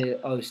and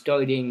are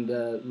starting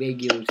the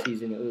regular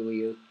season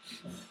earlier.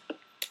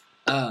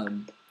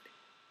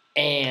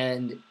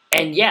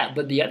 And yeah,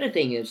 but the other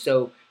thing is,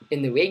 so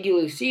in the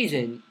regular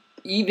season,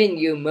 even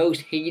your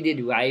most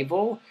hated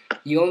rival,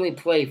 you only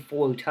play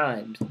 4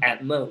 times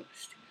at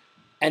most.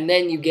 And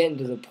then you get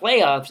into the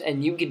playoffs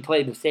and you can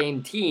play the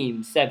same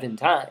team 7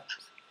 times.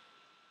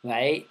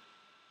 Right?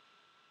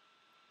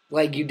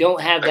 Like, you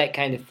don't have that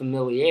kind of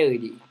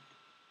familiarity.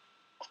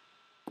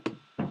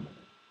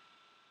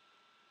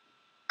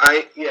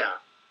 I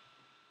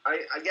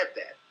get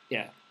that.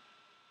 Yeah.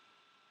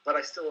 But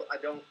I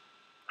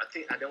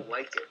don't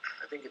like it.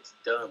 I think it's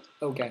dumb.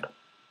 Okay.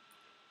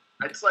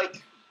 It's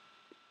like,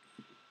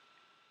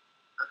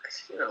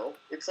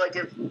 it's like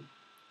if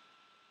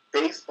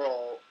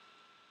baseball,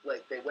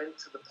 like, they went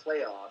to the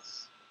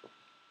playoffs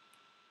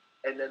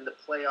and then the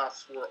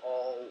playoffs were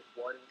all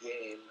one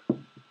game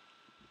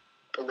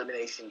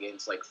elimination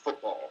games like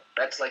football.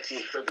 That's like the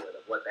equivalent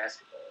of what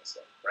basketball is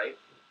like, right?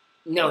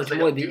 No, it's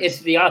more it's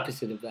the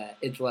opposite of that.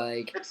 It's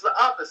like it's the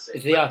opposite.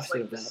 It's the opposite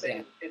like of that. Same,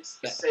 yeah, it's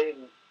the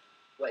same.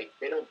 Like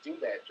they don't do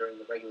that during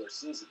the regular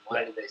season.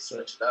 Why did they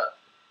switch it up?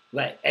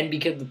 Right, and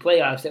because the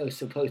playoffs that was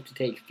supposed to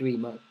take 3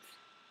 months,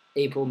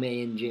 April,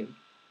 May, and June.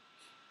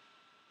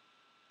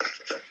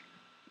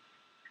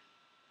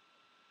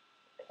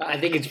 I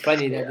think it's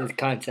funny that this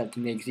concept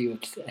makes you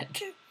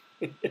upset.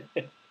 I'm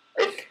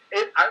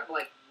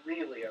like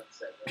really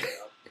upset right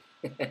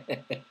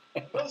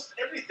now. Most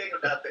everything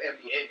about the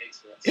NBA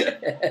makes me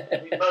upset.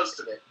 I mean, most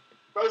of it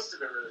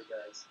really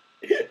does.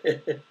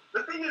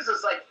 The thing is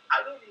like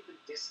I don't even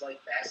dislike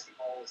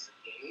basketball as a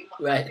game.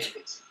 Right. I think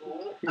it's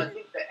cool. I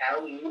think the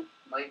alley-oop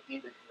might be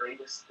the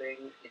greatest thing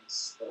in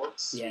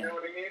sports. Yeah. You know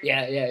what I mean?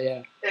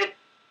 Yeah.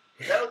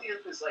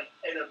 Alley-oop is like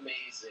an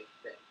amazing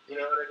thing. You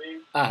know what I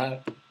mean? Uh-huh.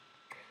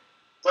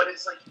 But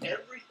it's like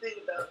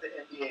everything about the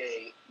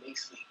NBA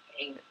makes me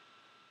angry.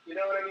 You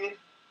know what I mean?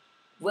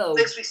 Well, it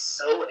makes me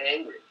so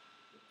angry.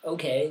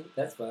 Okay,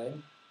 that's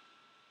fine.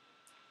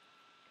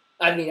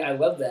 I mean, I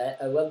love that.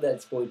 I love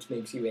that sports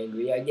makes you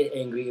angry. I get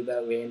angry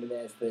about random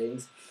ass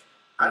things.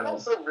 I'm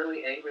also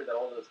really angry that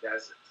all those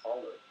guys are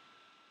taller.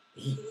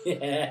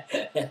 Yeah.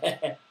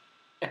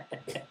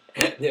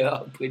 They're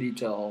all pretty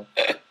tall.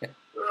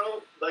 They're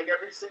all, like,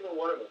 every single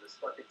one of them is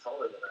fucking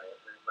taller than I am.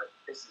 And it, like,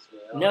 pisses me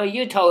off. No,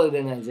 you're taller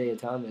than Isaiah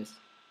Thomas.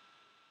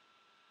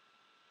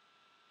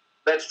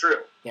 That's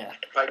true. Yeah.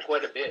 By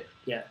quite a bit.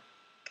 Yeah.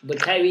 But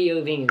Kyrie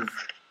Irving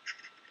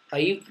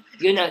is...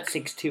 You're not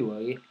 6'2",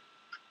 are you?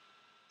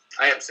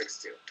 I am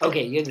 6'2".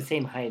 Okay, you're the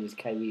same height as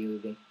Kyrie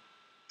Irving.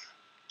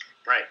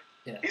 Right.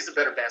 Yeah. He's a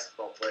better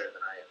basketball player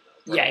than I am,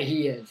 though. Yeah,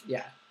 he is.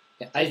 Yeah.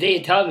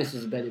 Isaiah Thomas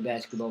is a better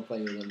basketball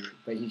player than me,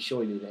 but he's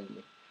shorter than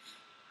me.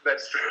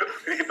 That's true.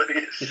 But he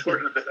is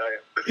shorter than I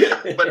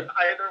am. But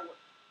either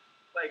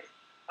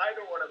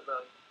one of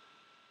them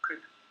could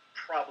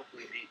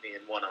probably beat me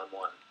in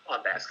one-on-one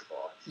on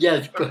basketball.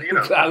 Yes, probably.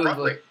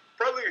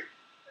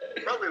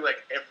 Probably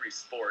like every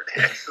sport,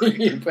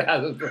 actually.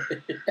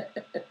 Probably.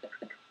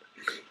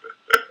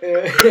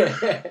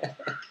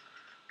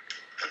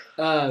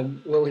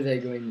 What was I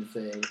going to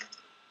say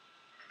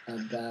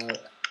about?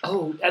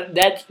 Oh,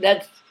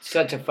 that's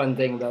such a fun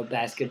thing about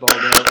basketball,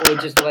 though, or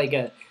just like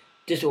a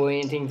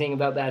disorienting thing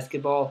about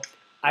basketball.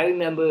 I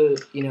remember,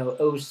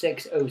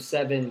 06,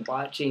 07,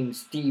 watching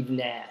Steve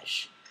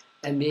Nash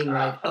and being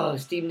like, oh,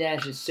 Steve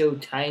Nash is so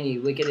tiny.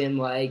 Look at him,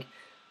 like,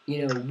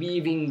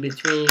 weaving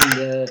between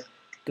the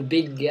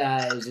big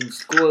guys and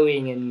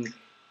scoring and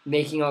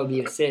making all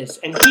the assists.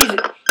 And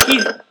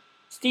he's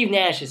Steve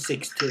Nash is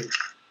 6'2".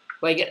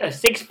 Like, a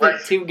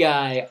 6'2"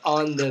 guy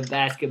on the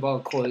basketball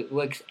court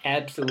looks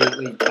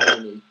absolutely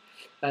tiny.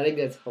 I think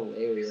that's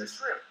hilarious.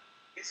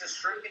 He's a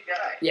shrinking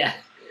guy.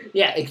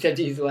 Yeah, except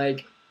he's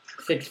like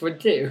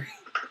 6'2".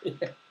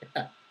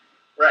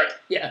 Right.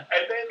 Yeah.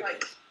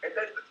 And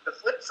then the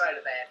flip side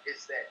of that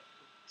is that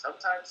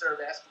sometimes there are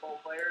basketball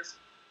players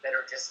that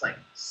are just like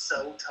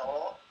so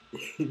tall,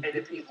 and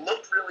if you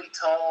look really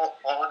tall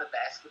on a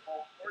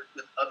basketball court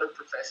with other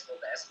professional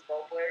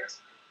basketball players,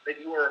 then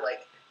you are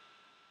like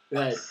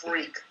a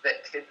freak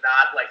that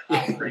cannot like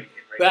operate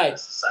in regular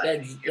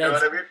society. You know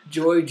what I mean?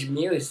 George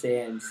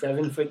Muresan,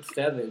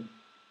 7'7".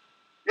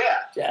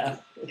 Yeah.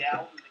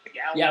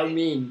 Yao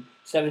Ming,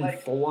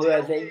 7'4",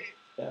 I think.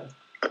 Yeah.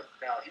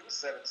 No, he was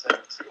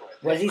 7'7" too.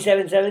 Was he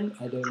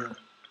 7'7"? I don't know.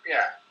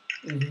 Yeah.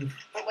 Mm-hmm.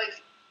 But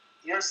like,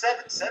 you're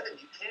 7'7",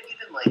 you can't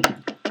even like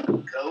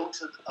go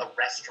to a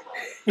restaurant.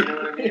 You know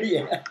what I mean?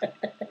 Yeah.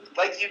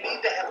 Like, you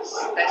need to have a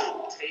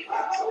special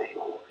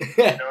table.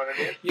 You know what I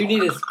mean? You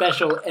need a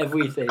special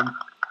everything.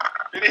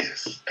 You need a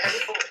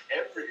special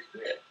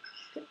everything.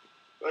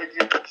 Like,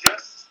 you're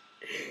just...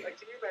 Like,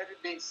 can you imagine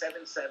being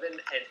 7'7"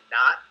 and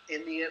not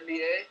in the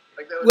NBA?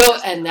 Like, that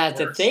was and that's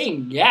the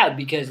thing, yeah,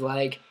 because,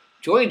 like,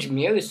 George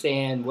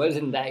Muresan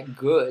wasn't that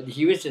good.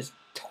 He was just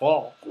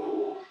tall.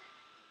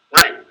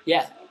 Right.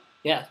 Yeah.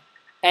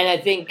 And I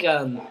think,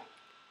 and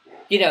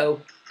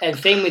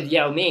same with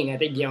Yao Ming. I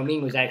think Yao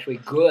Ming was actually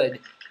good,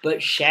 but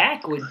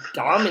Shaq would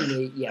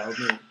dominate Yao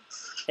Ming.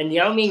 And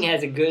Yao Ming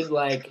has a good,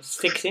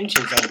 6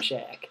 inches on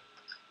Shaq.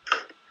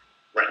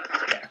 Right.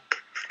 Yeah.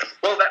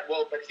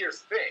 Well, but here's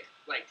the thing.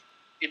 Like,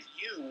 if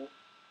you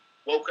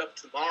woke up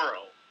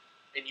tomorrow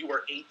and you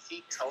were 8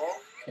 feet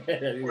tall,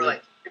 or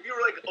like, if you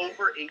were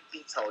over 8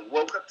 feet tall, you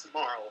woke up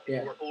tomorrow and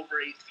you were over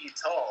 8 feet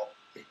tall,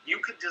 you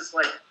could just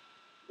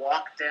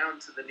walk down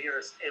to the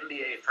nearest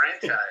NBA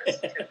franchise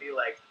and be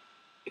like,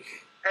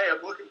 hey,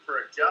 I'm looking for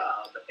a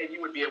job, and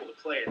you would be able to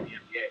play in the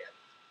NBA.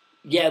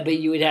 Yeah, but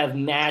you would have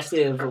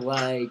massive,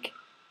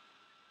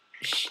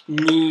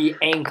 knee,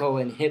 ankle,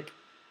 and hip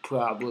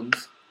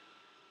problems.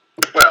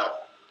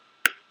 Well,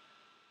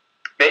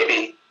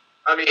 maybe.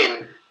 I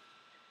mean,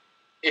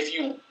 if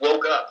you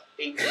woke up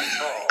 8 feet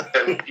tall,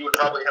 then you would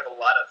probably have a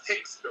lot of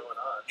things going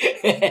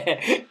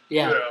on.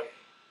 Yeah.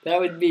 That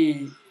would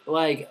be,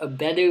 a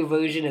better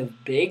version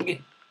of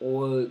big,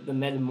 or The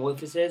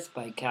Metamorphosis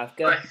by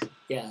Kafka. Right.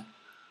 Yeah.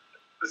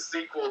 The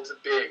sequel to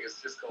Big is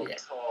just called Yeah.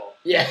 Tall.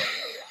 Yeah.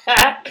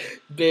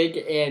 Big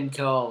and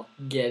tall.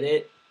 Get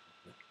it?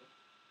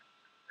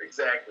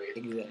 Exactly.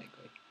 Exactly.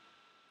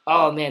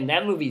 Oh man,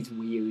 that movie's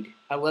weird.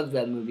 I loved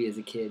that movie as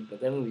a kid,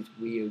 but that movie's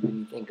weird when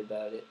you think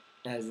about it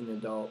as an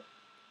adult.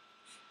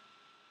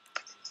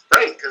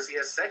 Right, because he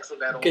has sex with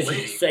that old Because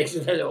lady. he has sex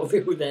with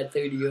that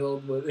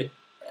 30-year-old woman.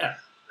 Yeah.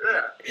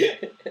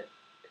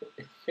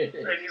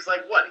 And he's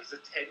like, what? He's a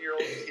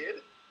 10-year-old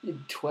kid?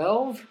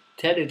 12?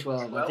 10 or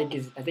 12. 12? I think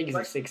he's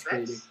Like, a sixth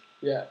grader.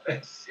 Yeah.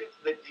 That's shit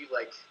that you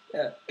like.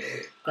 Yeah. I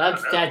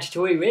That's don't know.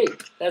 statutory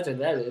rape. That's what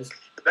that is.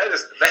 That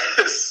is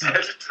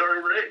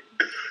statutory rape.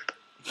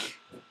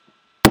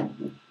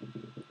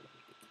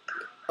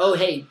 Oh,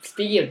 hey,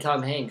 speaking of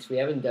Tom Hanks, we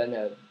haven't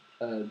done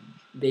a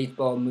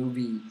baseball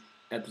movie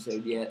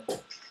episode yet.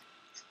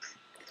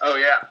 Oh,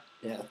 yeah.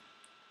 Yeah.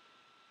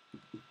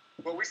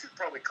 Well, we should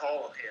probably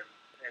call him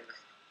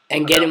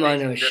And get him on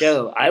making our this-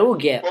 show. I will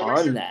get Well, we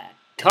on should- that.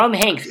 Tom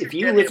Hanks, we if should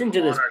you get listen him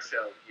to this... on our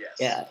show, yes.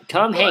 Yeah,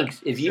 Tom But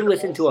Hanks, if we you should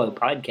listen to our also-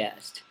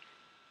 podcast,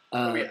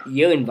 yeah.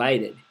 you're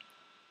invited.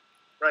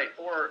 Right,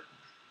 or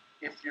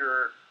if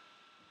you're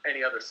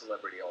any other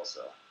celebrity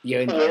also.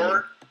 You're invited.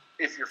 Or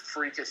if you're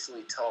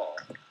freakishly tall,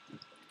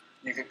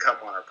 you can come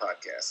on our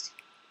podcast.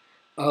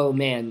 Oh,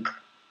 man.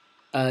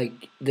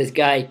 This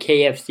guy,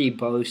 KFC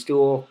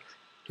Barstool,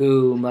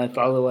 whom I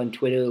follow on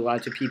Twitter,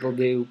 lots of people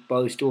do,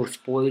 Barstool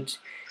Sports,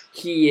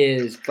 he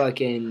is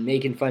fucking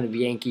making fun of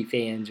Yankee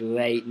fans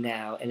right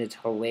now, and it's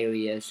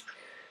hilarious.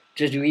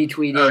 Just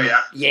retweeting Oh,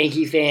 yeah?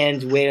 Yankee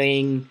fans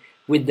wearing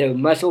with their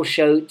muscle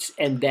shirts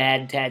and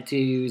bad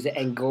tattoos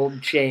and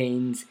gold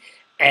chains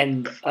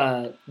and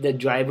the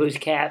driver's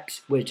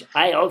caps, which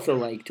I also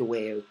like to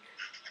wear,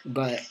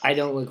 but I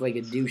don't look like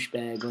a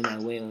douchebag when I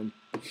wear them.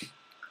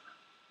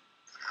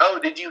 Oh,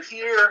 did you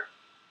hear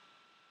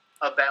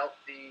about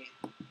the...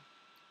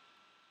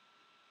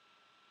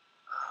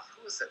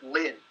 who was it?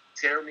 Lynn.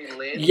 Jeremy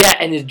Lin? Yeah,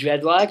 and his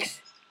dreadlocks?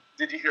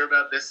 Did you hear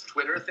about this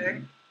Twitter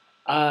thing?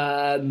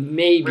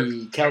 Maybe.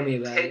 With Tell me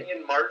about it.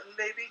 Kenyon Martin,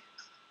 maybe?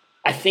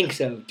 I think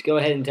so. Go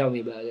ahead and tell me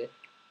about it.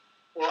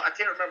 Well, I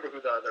can't remember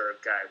who the other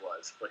guy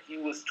was, but he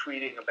was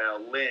tweeting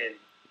about Lynn,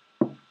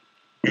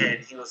 and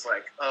he was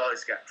like, oh,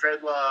 he's got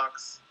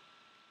dreadlocks,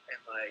 and,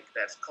 like,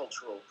 that's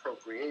cultural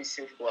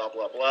appropriation, blah,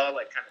 blah, blah,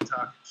 like, kind of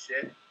talking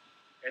shit.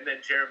 And then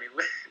Jeremy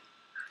Lin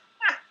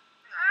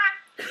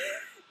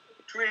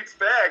tweets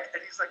back,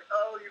 and he's like,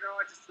 oh,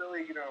 I just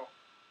really,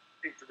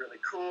 think they're really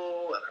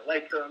cool, and I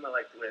like them, I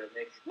like the way they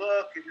make me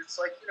look, and it's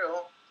like,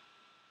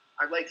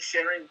 I like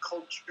sharing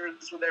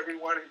cultures with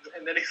everyone,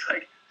 and then he's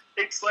like,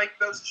 it's like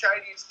those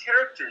Chinese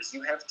characters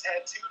you have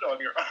tattooed on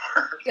your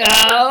arm.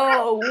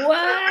 Oh,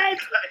 what?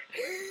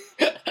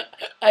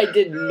 I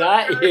did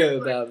not hear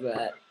about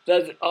that.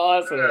 That's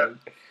awesome.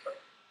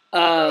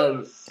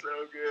 Oh, so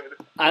good.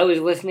 I was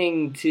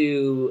listening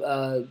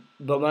to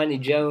Bomani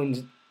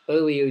Jones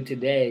earlier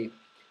today,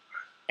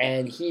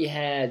 and he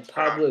had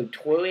Pablo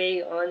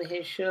Torre on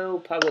his show.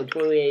 Pablo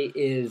Torre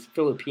is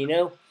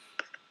Filipino.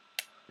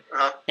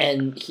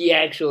 And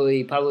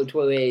Pablo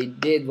Torre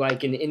did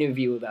like an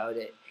interview about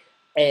it.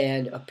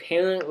 And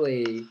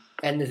apparently,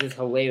 and this is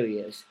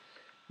hilarious,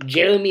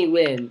 Jeremy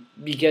Lin,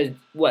 because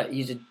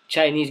he's a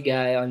Chinese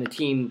guy on a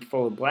team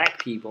full of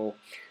black people,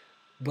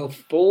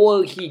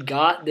 before he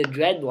got the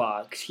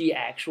dreadlocks, he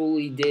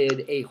actually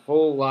did a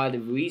whole lot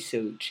of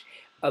research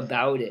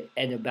about it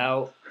and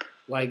about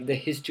like the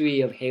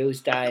history of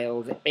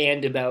hairstyles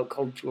and about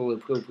cultural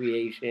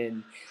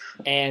appropriation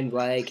and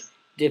like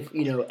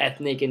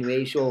ethnic and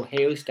racial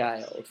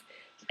hairstyles,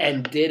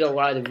 and did a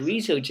lot of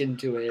research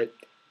into it,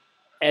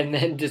 and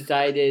then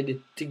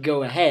decided to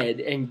go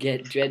ahead and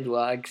get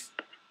dreadlocks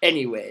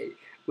anyway,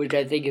 which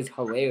I think is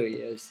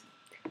hilarious.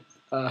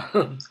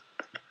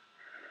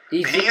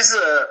 He's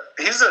a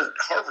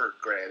Harvard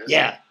grad, isn't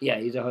he? Yeah,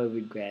 he's a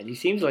Harvard grad. He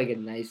seems like a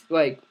nice,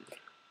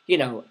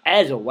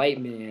 as a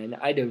white man,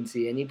 I don't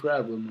see any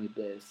problem with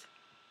this.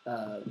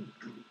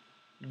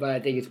 But I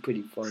think it's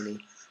pretty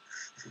funny.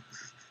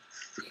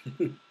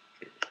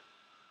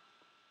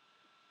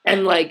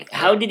 And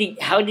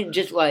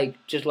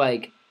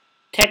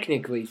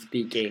technically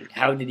speaking,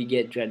 how did he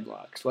get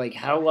dreadlocks? Like,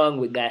 how long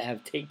would that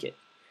have taken?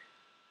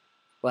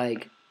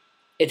 Like,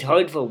 it's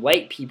hard for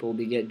white people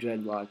to get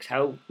dreadlocks.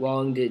 How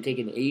long did it take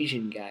an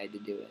Asian guy to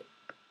do it?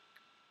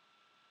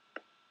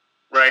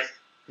 Right.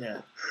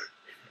 Yeah.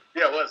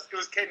 Yeah, it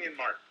was Kenyon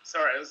Martin.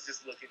 Sorry, I was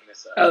just looking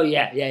this up. Oh,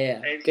 yeah.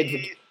 And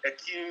he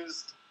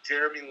accused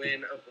Jeremy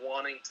Lin of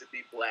wanting to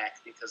be black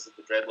because of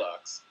the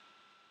dreadlocks.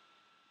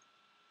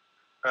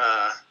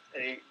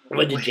 And he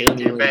What did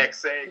Jeremy came Lin back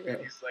saying yeah.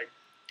 that he's like,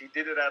 he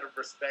did it out of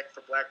respect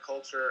for black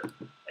culture,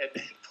 and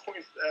then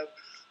pointed out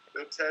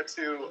the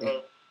tattoo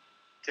of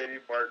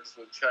Kenyon Martin's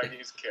with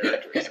Chinese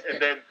characters. and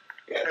then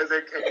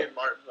Kenyon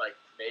Martin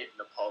made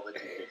an apology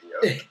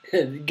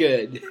video.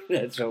 Good.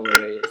 That's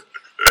hilarious.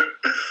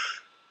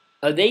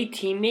 Are they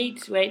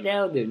teammates right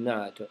now? They're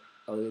not.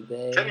 Are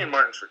they? Kenyon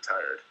Martin's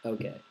retired.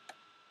 Okay.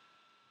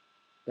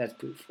 That's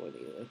pretty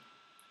funny, though.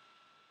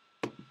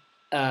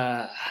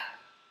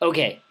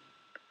 Okay.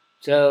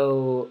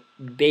 So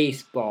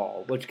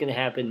baseball. What's gonna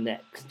happen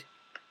next?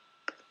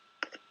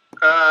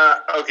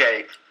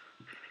 Okay.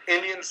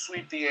 Indians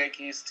sweep the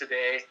Yankees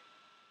today.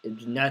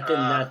 It's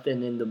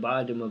nothing in the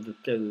bottom of the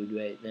third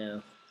right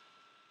now.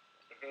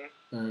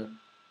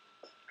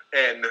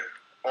 And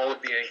all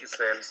of the Yankees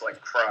fans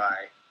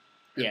cry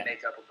and Yeah.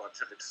 make up a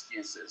bunch of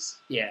excuses.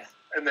 Yeah.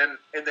 And then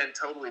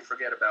totally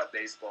forget about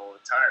baseball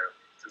entirely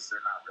because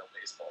they're not real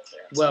baseball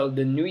fans. Well,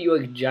 the New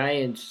York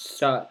Giants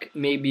suck.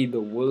 Maybe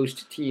the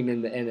worst team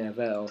in the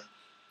NFL.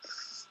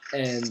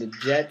 And the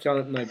Jets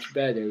aren't much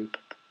better.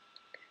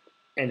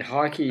 And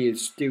hockey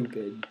is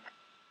stupid.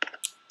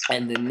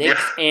 And the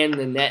Knicks and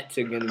the Nets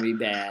are going to be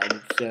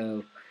bad.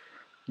 So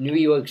New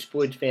York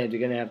sports fans are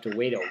going to have to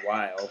wait a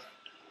while.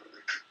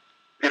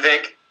 You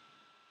think?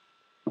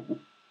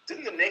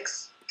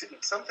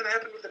 Didn't something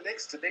happen with the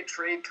Knicks? Did they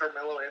trade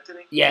Carmelo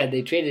Anthony? Yeah,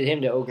 they traded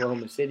him to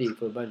Oklahoma City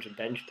for a bunch of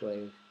bench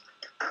players.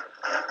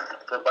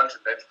 For a bunch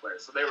of bench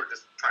players. So they were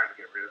just trying to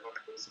get rid of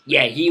him.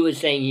 Yeah, he was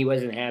saying he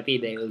wasn't happy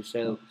there,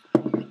 so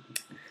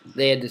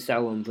they had to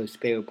sell him for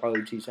spare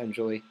parts,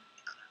 essentially.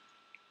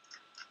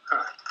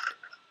 Huh.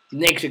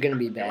 Knicks are going to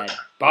be bad.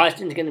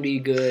 Boston's going to be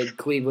good.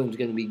 Cleveland's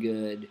going to be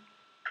good.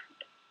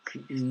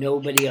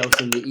 Nobody else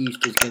in the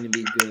East is going to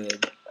be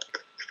good.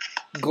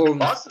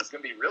 Boston's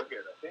going to be real good,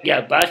 I think.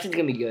 Yeah, Boston's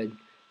going to be good.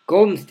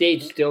 Golden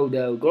State's still,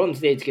 though. Golden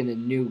State's going to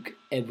nuke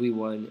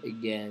everyone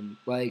again.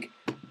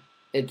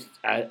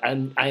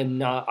 I'm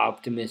not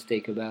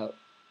optimistic about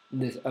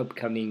this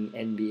upcoming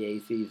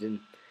NBA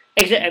season.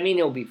 Except,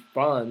 it'll be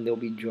fun. There'll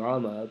be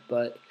drama,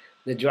 but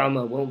the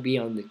drama won't be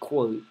on the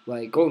court.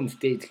 Golden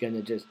State's going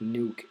to just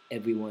nuke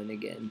everyone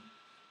again.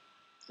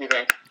 You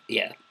think?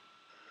 Yeah.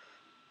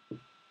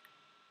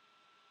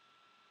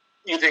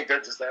 You think they're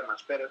just that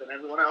much better than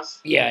everyone else?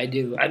 Yeah, I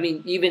do.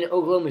 Even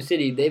Oklahoma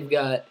City, they've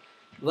got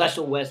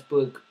Russell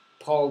Westbrook,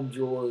 Paul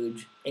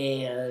George,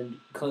 and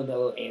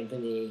Carmelo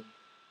Anthony,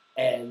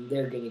 and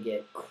they're going to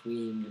get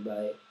creamed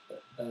by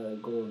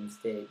Golden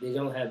State. They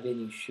don't have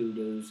any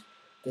shooters.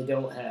 They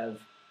don't have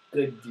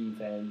good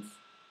defense.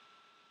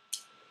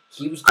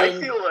 Houston... I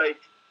feel like...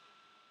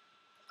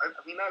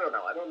 I don't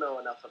know. I don't know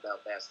enough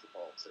about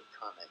basketball to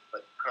comment,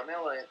 but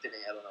Carmelo Anthony,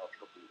 I don't know if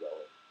he'll do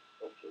well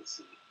at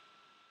OKC.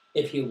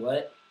 If he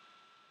what?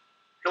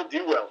 He'll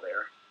do well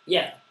there.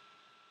 Yeah.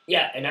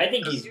 Yeah, and I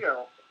think he's...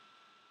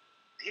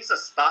 he's a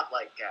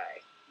spotlight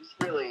guy. He's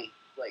really,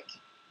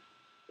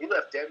 he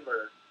left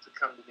Denver to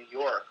come to New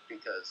York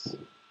because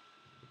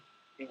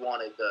he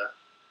wanted the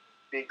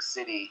big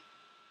city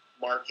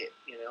market,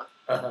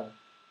 Uh-huh.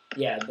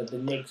 Yeah, but the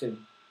Knicks are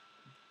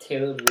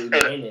terribly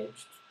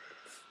managed.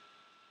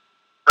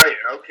 Right,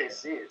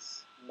 OKC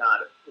is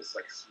not... It's,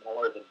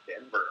 smaller than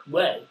Denver.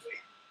 Right.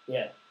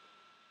 Yeah.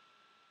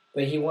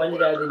 But he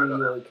wanted out of New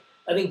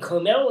York.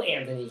 Carmelo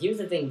Anthony, here's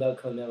the thing about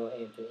Carmelo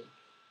Anthony.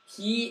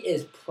 He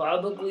is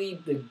probably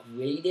the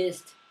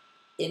greatest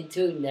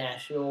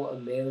international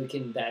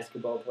American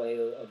basketball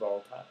player of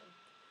all time.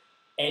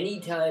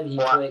 Anytime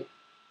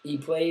he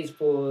plays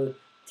for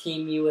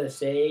Team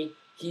USA,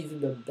 he's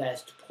the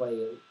best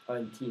player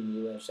on Team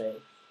USA.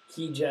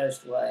 He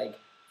just,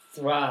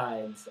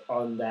 thrives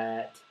on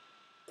that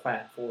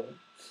platform.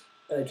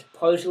 It's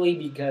partially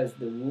because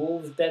the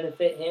rules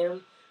benefit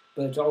him,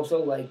 but it's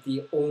also,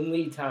 the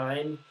only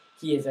time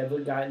he has ever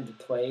gotten to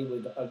play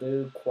with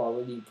other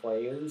quality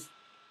players.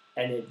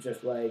 And it's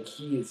just,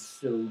 he is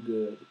so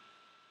good.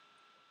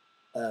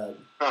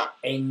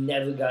 And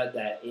never got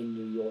that in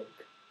New York.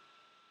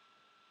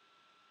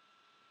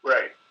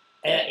 Right.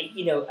 And,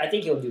 I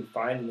think he'll do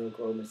fine in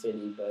Oklahoma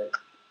City, but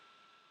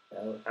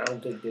I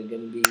don't think they're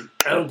going to be...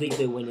 I don't think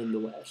they're winning the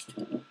West.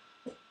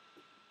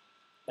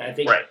 I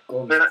think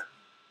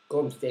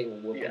Golden State will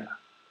whoop him.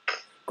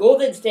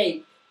 Golden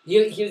State...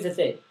 Here's the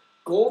thing.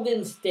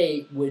 Golden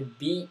State would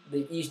beat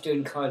the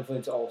Eastern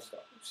Conference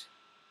All-Stars.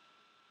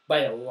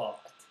 By a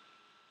lot.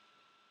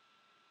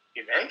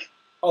 You think?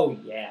 Oh,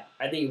 yeah.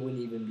 I think it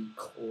wouldn't even be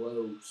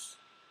close.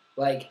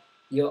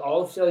 Your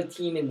All-Star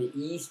team in the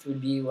East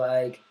would be,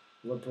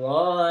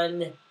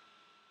 LeBron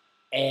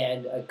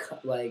and,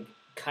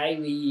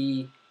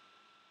 Kyrie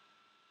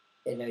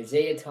and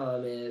Isaiah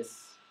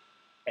Thomas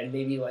and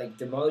maybe,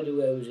 DeMar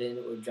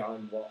DeRozan or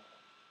John Wall.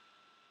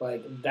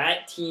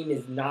 That team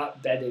is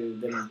not better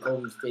than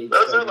Golden State.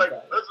 Those are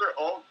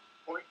all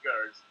point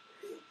guards.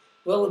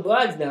 Well,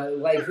 LeBron's not.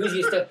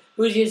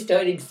 Who's your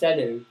starting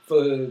center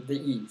for the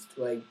East?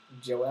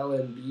 Joel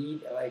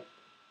Embiid?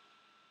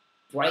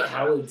 Dwight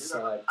Howard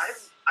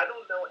sucks. I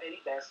don't know any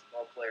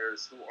basketball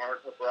players who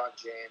aren't LeBron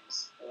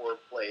James or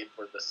play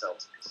for the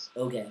Celtics.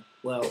 Okay,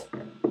 well,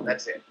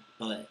 that's it.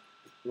 All right.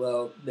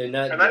 Well, they're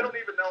not. And good. I don't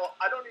even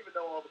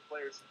know all the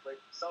players who play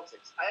for the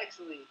Celtics. I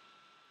actually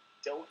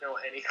don't know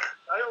any.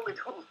 I only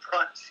know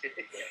LeBron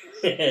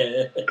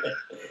James.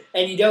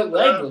 And you don't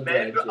like LeBron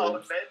James. I'll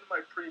amend my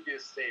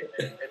previous statement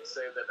and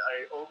say that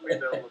I only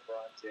know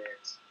LeBron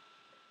James.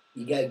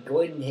 You got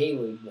Gordon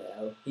Hayward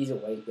now. He's a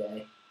white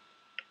guy.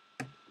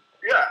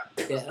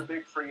 Yeah, he's the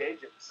big free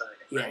agent signing.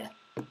 Yeah,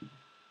 right?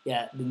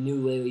 Yeah, the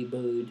new Larry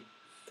Bird.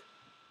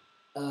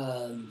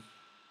 I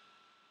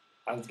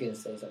was gonna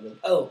say something.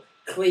 Oh,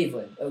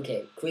 Cleveland.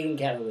 Okay, Cleveland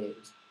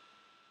Cavaliers.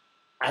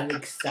 I'm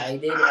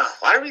excited.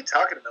 Why are we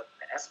talking about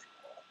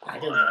basketball? I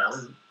don't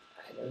know.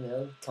 I don't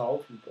know. Tall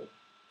people.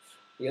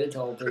 You're a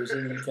tall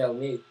person. You tell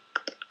me.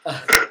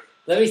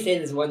 Let me say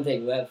this one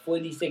thing. We have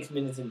 46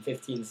 minutes and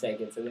 15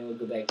 seconds, and then we'll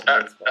go back to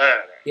baseball.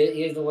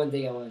 Here's the one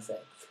thing I want to say.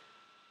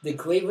 The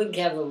Cleveland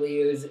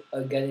Cavaliers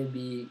are going to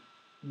be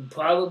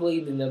probably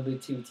the number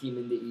 2 team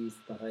in the East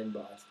behind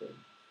Boston.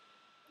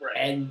 Right.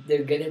 And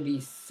they're going to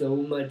be so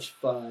much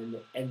fun,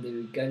 and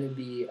they're going to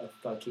be a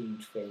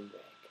fucking train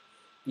wreck.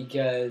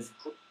 Because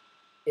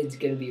it's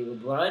going to be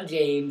LeBron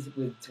James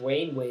with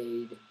Dwayne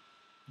Wade,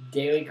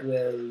 Derrick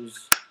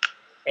Rose,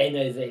 and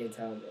Isaiah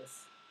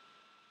Thomas.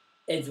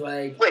 It's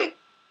like... Wait.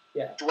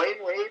 Yeah.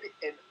 Dwayne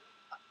Wade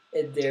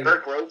and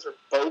Derrick Rose are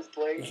both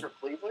playing for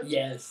Cleveland?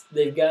 Yes.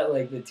 They've got,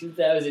 like, the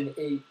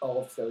 2008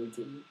 All-Star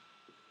team.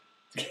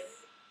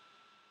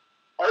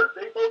 Aren't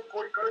they both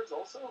point guards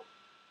also?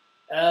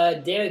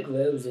 Derrick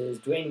Rose is.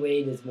 Dwayne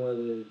Wade is more of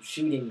a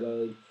shooting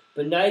guard.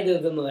 But neither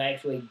of them are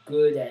actually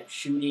good at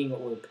shooting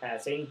or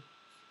passing.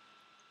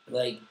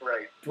 Like,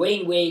 right.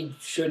 Dwayne Wade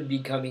should be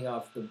coming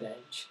off the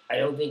bench. I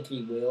don't think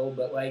he will,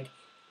 but, like,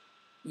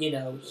 you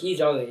know,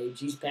 he's our age.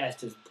 He's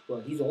past his...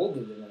 Well, he's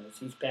older than us.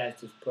 He's past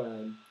his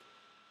prime.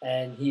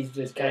 And he's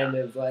just kind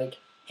of, like,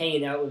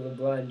 hanging out with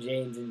LeBron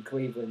James in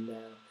Cleveland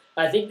now.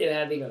 I think they're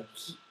having a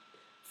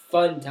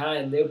fun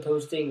time. They're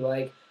posting,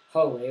 like,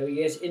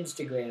 hilarious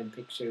Instagram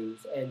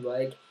pictures and,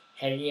 like,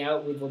 hanging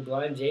out with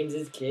LeBron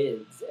James's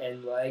kids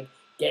and, like,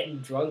 getting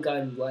drunk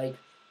on, like,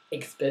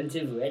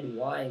 expensive red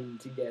wine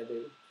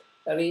together.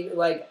 I mean,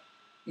 like,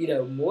 you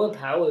know, more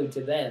power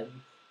to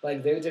them.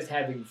 Like, they're just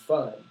having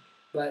fun.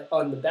 But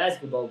on the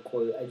basketball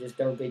court, I just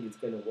don't think it's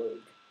going to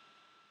work.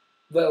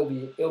 But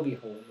it'll be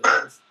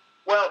hilarious.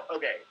 Well,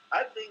 okay.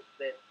 I think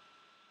that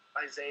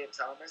Isaiah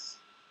Thomas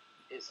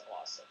is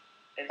awesome.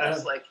 And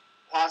he's, like,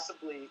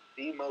 possibly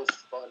the most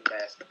fun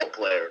basketball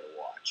player to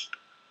watch.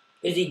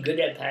 Is he good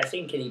at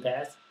passing? Can he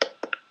pass?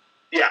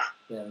 Yeah.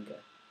 Yeah, okay.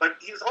 But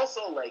he's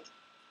also, like,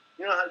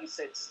 you know how you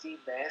said Steve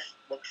Nash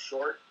looks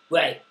short?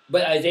 Right.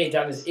 But Isaiah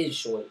Thomas is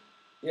short.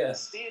 Yeah.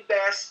 Steve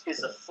Nash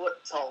is a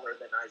foot taller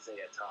than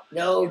Isaiah Thomas.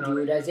 No, you know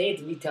dude. I mean?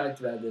 Isaiah, we talked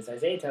about this.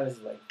 Isaiah Thomas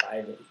is like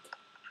 5'8".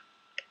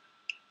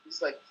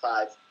 He's like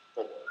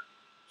 5'4".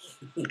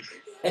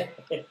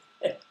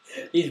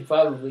 He's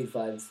probably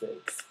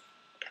 5'6".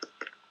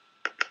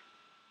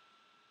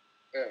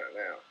 I don't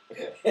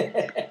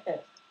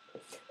know.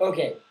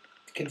 Okay.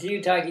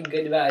 Continue talking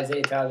good about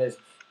Isaiah Thomas,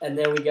 and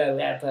then we gotta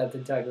wrap up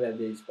and talk about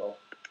baseball.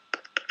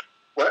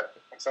 What?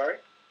 I'm sorry?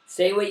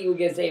 Say what you were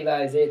gonna say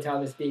about Isaiah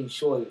Thomas being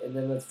short, and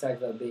then let's talk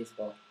about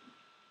baseball.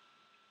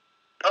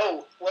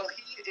 Oh, well,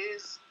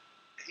 he's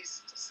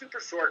super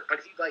short,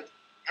 but he, like,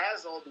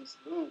 has all these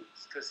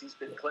moves because he's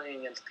been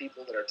playing against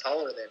people that are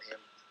taller than him,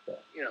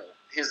 you know,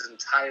 his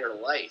entire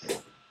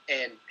life.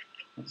 And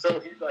so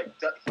he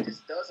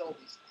just does all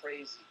these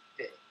crazy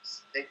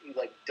things that you,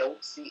 like,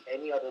 don't see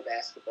any other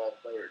basketball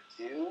player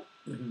do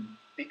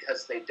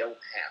because they don't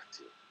have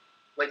to.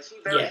 Like, he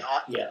very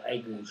often I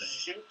agree with that.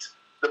 shoot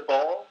the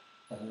ball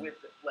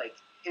with, like,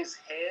 his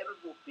hand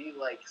will be,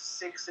 like,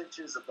 6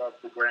 inches above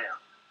the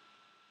ground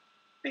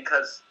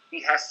because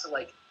he has to,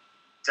 like,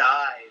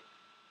 dive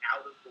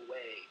out of the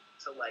way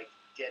to, like,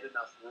 get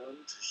enough room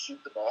to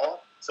shoot the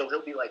ball. So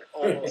he'll be, like,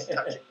 almost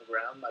touching the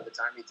ground by the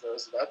time he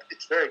throws it up.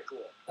 It's very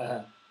cool.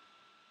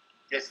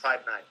 He's 5'9".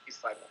 He's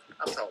 5'9".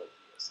 I'm taller than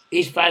he is.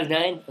 He's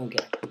 5'9"?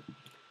 Okay.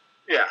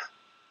 Yeah.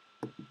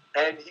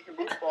 And he can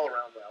move the ball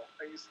around well.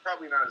 And he's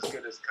probably not as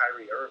good as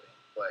Kyrie Irving,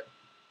 but...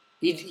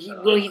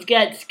 He's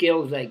got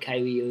skills like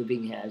Kyrie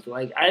Irving has.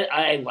 Like,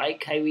 I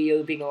like Kyrie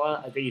Irving a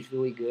lot. I think he's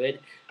really good.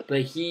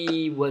 But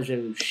he was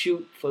a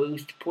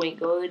shoot-first point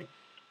guard.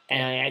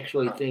 And I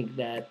actually think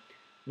that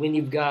when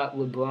you've got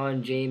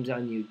LeBron James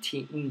on your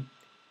team,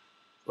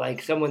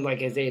 like someone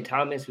like Isaiah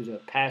Thomas, who's a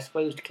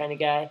pass-first kind of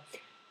guy,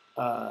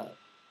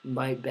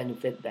 might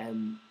benefit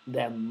them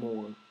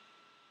more.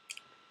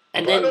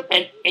 And then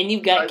and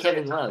you've got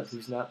Kevin Love,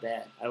 who's not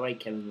bad. I like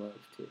Kevin Love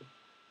too.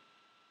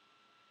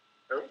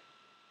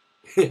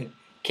 Who?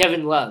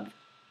 Kevin Love.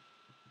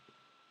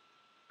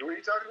 Who are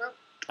you talking about?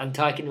 I'm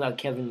talking about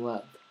Kevin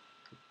Love.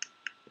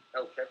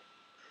 Okay.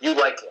 You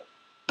like him?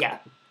 Yeah.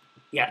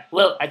 Yeah.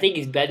 Well, I think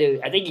he's better.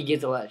 I think he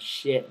gets a lot of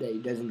shit that he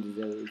doesn't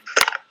deserve.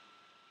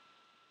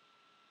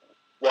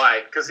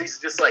 Why? Because he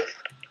just went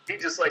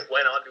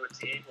onto a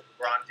team with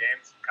LeBron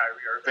James and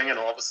Kyrie Irving, and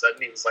all of a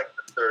sudden he was like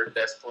the third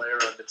best player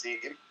on the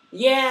team.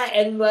 Yeah,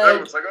 and like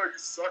everyone's like, "Oh, you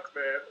suck,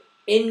 man."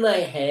 In my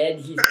head,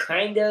 he's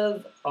kind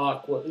of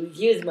awkward.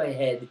 Here's my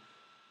head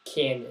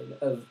canon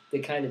of the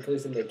kind of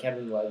person that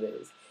Kevin Love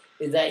is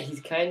that he's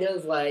kind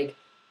of like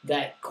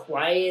that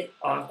quiet,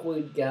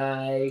 awkward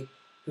guy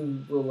who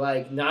will,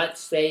 like, not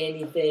say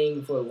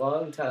anything for a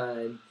long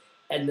time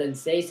and then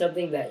say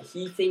something that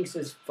he thinks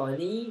is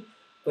funny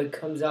but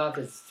comes off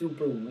as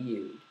super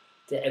weird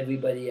to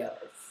everybody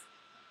else.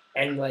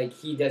 And, like,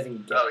 he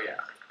doesn't get that.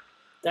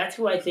 That's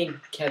who I think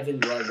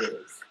Kevin Love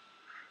is.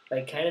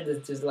 like kind of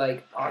this just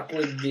like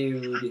awkward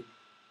dude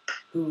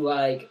who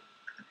like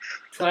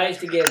tries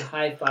to give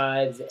high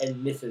fives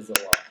and misses a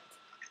lot,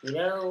 you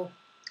know?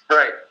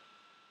 Right.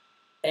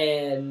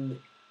 And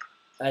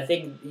I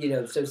think,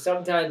 so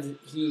sometimes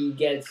he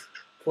gets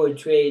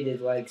portrayed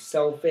as like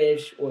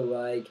selfish or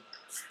like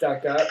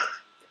stuck up.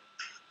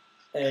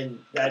 And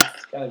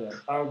that's, I don't know,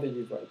 I don't think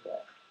he's like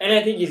that. And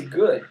I think he's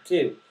good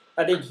too.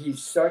 I think he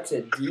sucks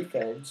at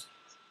defense,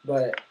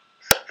 but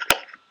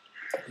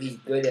he's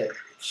good at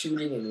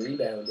shooting and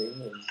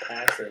rebounding and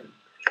passing.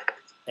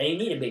 And you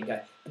need a big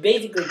guy.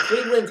 Basically,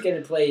 Cleveland's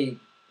going to play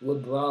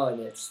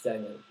LeBron at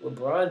center.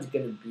 LeBron's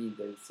going to be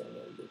their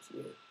center this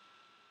year.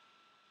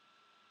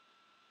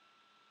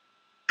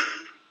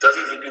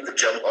 Doesn't he do the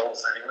jump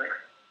balls anyway?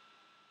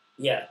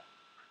 Yeah.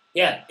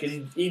 Yeah,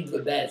 because he's the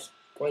best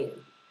player.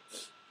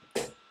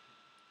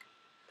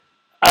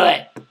 All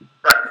right.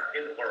 Right,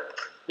 in the world.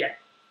 Yeah.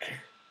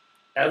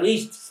 At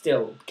least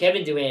still,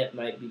 Kevin Durant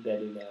might be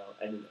better now.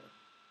 I don't know.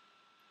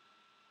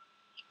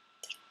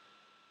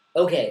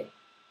 Okay.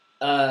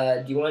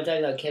 Do you want to talk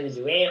about Kevin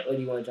Durant or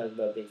do you want to talk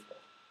about baseball?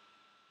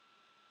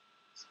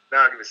 No,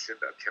 I'm going to shit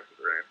about Kevin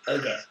Durant.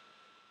 Okay.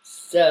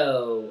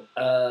 So,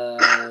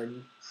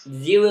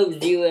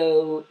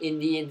 0-0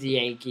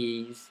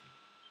 Indians-Yankees.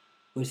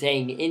 We're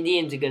saying the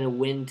Indians are going to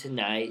win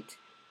tonight.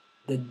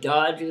 The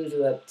Dodgers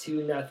are up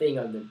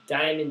 2-0 on the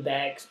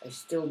Diamondbacks. I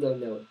still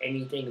don't know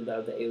anything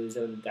about the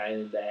Arizona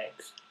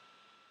Diamondbacks.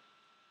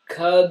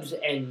 Cubs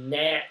and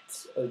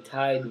Nats are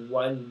tied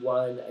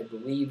 1-1. I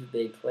believe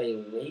they play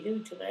later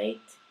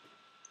tonight.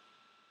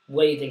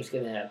 What do you think's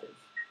going to happen?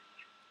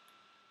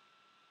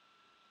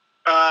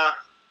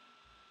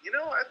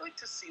 I'd like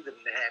to see the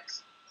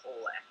Nats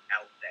pull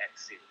out that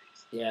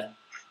series. Yeah.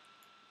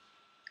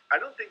 I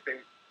don't think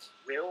they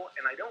will,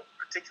 and I don't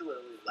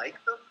particularly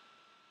like them,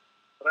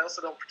 but I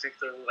also don't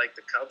particularly like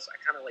the Cubs. I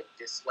kind of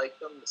dislike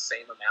them the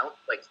same amount,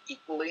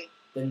 equally.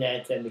 The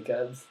Nats and the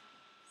Cubs?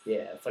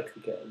 Yeah, fuck the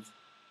Cubs.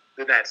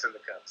 The Nats and the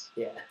Cubs.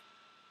 Yeah.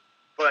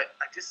 But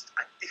I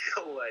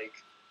feel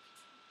like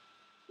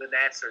the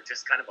Nats are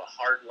just kind of a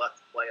hard luck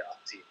playoff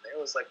team. They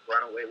always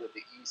run away with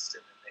the East,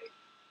 and then they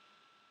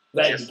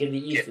because the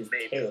East is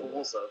made terrible.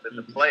 Fools of in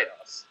the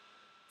playoffs.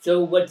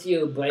 So what's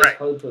your Bryce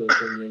Harper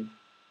opinion?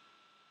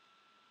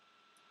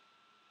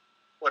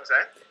 What's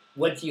that?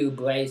 What's your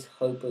Bryce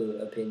Harper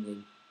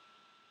opinion?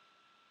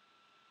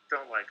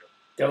 Don't like him.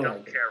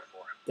 Don't care for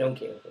him. Don't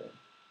care for him.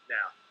 No.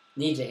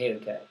 Needs a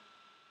haircut.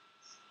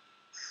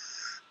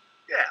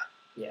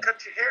 Yeah.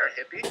 Cut your hair,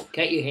 hippie.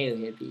 Cut your hair,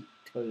 hippie.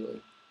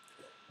 Totally.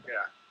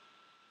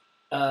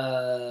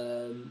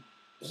 Yeah.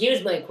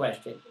 Here's my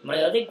question. My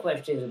other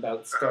question is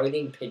about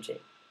starting pitching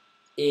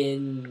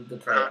in the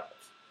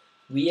playoffs.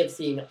 We have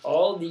seen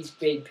all these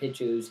great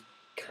pitchers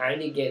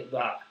kind of get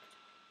rocked.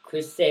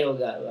 Chris Sale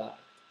got rocked.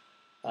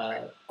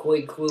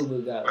 Corey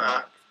Kluber got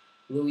rocked.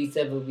 Luis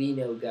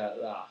Severino got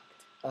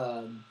rocked.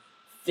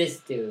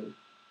 Fister.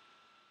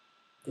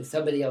 There's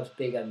somebody else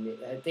big on me.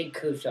 I think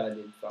Kershaw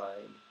did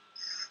fine.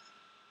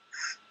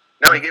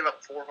 No, he gave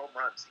up 4 home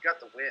runs. He got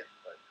the win,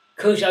 but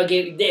Kershaw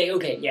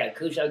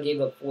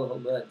gave up 4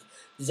 home runs.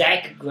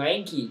 Zach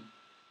Greinke,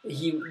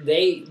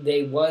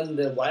 they won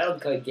the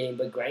wild card game,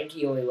 but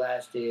Greinke only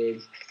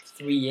lasted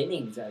 3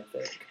 innings, I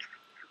think.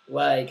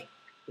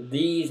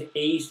 These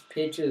ace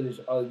pitchers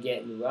are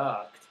getting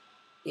rocked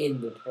in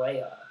the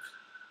playoffs.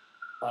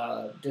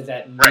 Does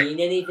that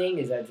mean anything?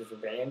 Is that just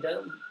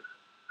random?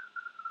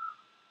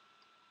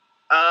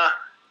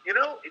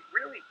 It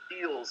really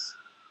feels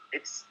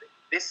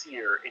this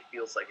year. It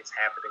feels like it's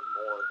happening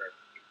more than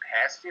in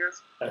past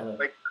years.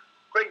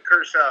 Clayton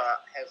Kershaw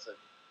has a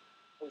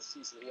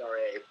postseason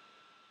ERA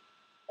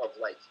of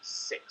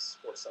 6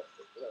 or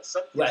something.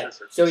 Some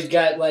pitchers are so he's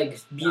got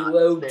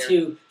below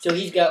 2. So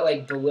he's got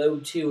below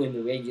 2 in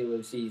the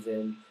regular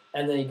season,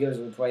 and then he goes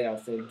to the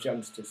playoffs and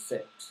jumps to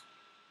 6.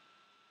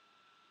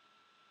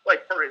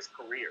 For his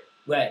career.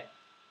 Right.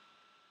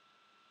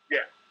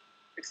 Yeah.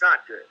 It's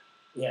not good.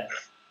 Yeah.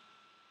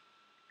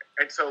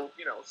 And so,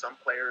 some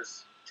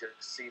players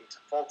just seem to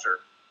falter.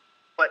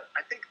 But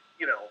I think,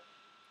 I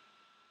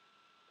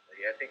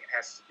think it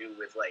has to do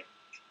with,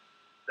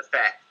 the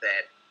fact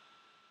that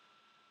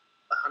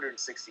a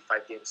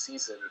 165-game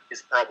season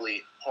is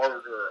probably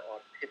harder on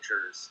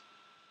pitchers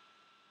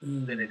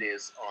than it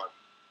is on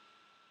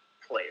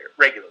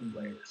regular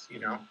players,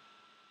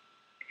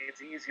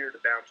 It's easier to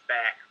bounce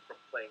back from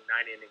playing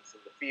 9 innings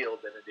in the field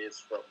than it is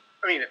from...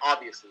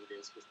 obviously it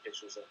is because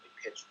pitchers only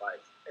pitch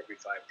every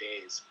 5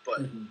 days,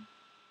 but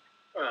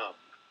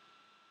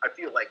I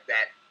feel like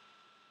that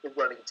the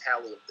running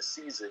tally of the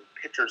season,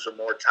 pitchers are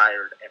more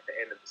tired at the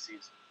end of the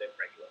season than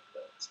regular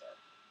players are.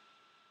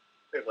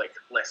 They're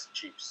less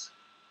juice.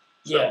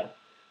 So, yeah.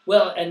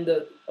 Well, and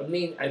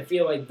I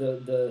feel like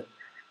the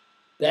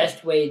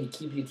best way to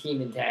keep your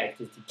team intact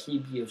is to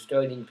keep your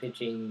starting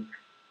pitching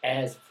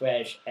as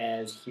fresh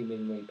as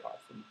humanly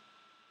possible.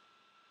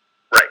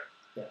 Right.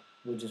 Yeah,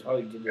 which is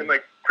hard to do.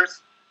 And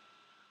Chris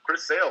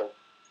Sale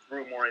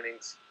threw more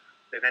innings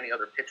than any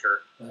other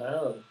pitcher in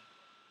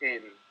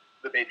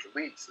the major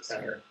leagues this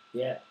year.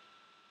 Yeah.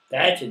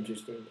 That's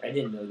interesting. I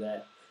didn't know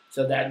that.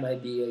 So that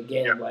might be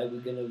again Yeah. why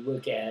we're going to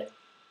look at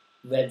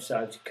Red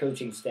Sox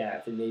coaching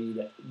staff and maybe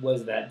that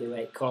the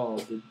right call?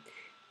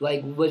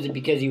 Was it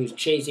because he was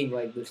chasing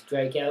like the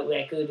strikeout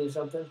record or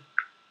something?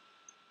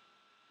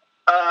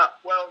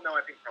 Well, no,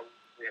 I think probably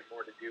had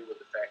more to do with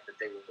the fact that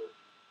they were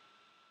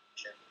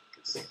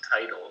his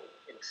title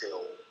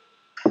until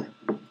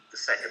the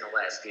second to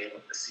last game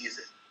of the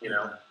season. You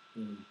know,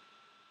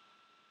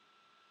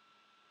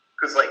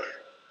 because like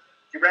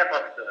you wrap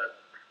up the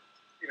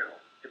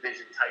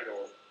division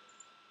title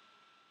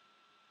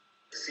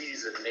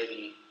season,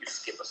 maybe you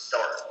skip a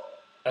start,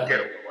 get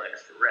a little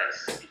extra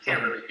rest. You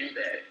can't really do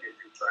that if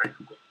you're trying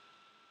to win.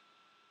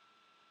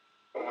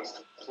 Who wants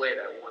to play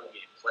that one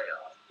game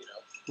playoff? You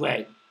know,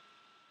 Right.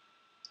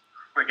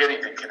 Like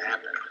anything can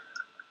happen.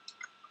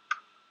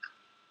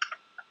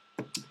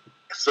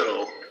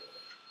 So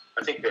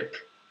I think that,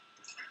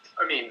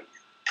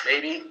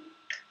 maybe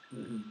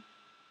you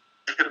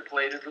could have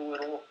played it a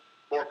little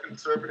more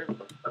conservative,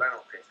 but I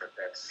don't think that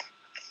that's.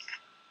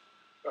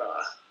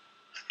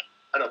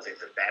 I don't think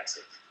that that's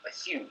a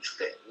huge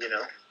thing, you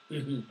know.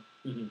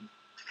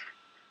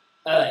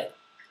 All right.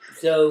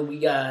 So we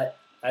got.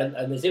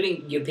 I'm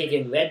assuming you're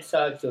picking Red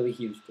Sox over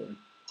Houston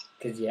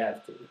because you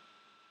have to.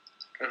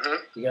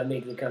 You gotta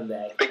make the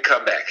comeback. Big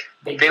comeback.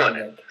 Big Feeling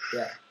comeback. it.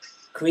 Yeah.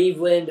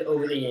 Cleveland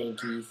over the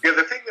Yankees. Yeah,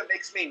 the thing that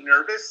makes me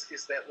nervous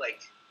is that,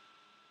 like,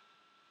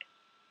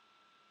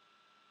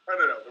 I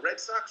don't know, the Red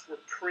Sox were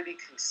pretty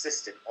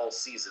consistent all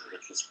season,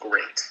 which was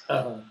great.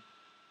 But,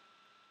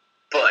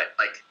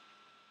 like,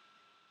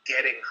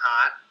 getting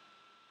hot,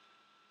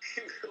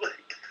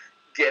 like,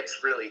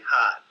 gets really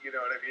hot, you know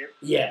what I mean?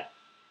 Yeah.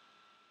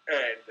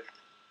 And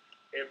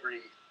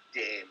every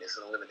game is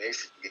an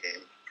elimination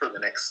game for the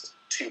next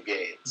 2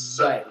 games.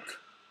 So,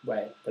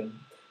 Right. But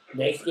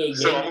next game.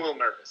 So I'm a little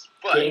nervous.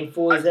 But game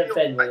 4 is at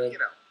Fenway.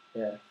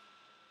 Yeah.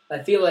 I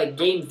feel like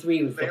game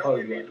 3 was the hard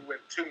one. They only need to win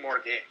 2 more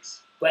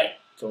games. Right.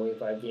 It's only a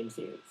 5-game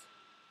series.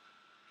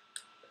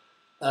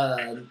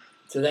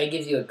 So that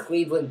gives you a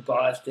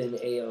Cleveland-Boston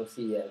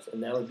ALCS,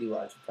 and that would be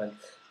lots of fun.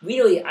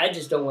 Really, I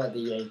just don't want the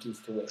Yankees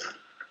to win.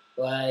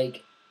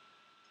 Like,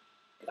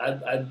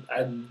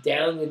 I'm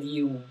down with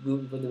you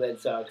rooting for the Red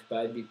Sox, but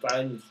I'd be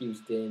fine with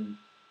Houston.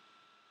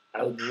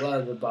 I would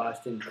love a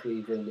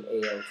Boston-Cleveland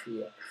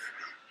ALCS.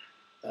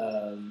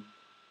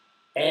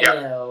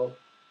 NL,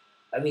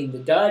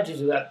 the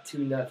Dodgers are up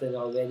 2-0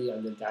 already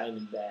on the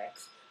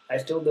Diamondbacks. I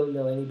still don't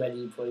know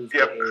anybody who plays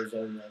for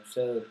Arizona,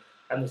 so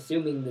I'm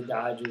assuming the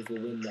Dodgers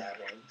will win that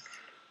one.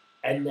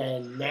 And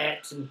then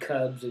Nats and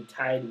Cubs are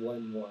tied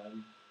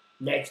 1-1.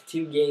 Next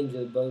 2 games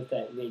are both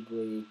at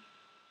Wrigley.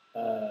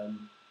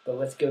 But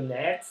let's go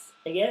Nats,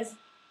 I guess.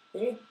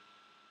 Yeah.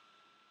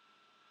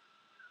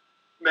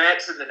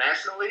 Nats in the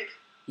National League?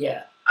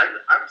 Yeah.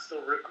 I'm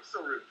still rooting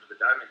for the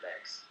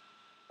Diamondbacks.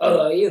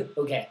 Oh, are you?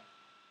 Okay.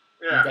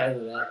 Yeah. I'm down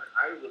with that.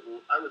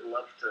 I would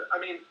love to.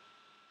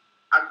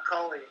 I'm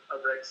calling a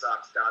Red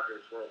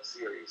Sox-Dodgers World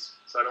Series,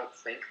 so I don't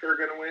think they're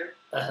going to win.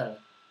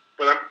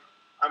 But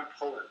I'm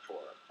pulling for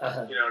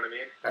them. You know what I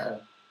mean?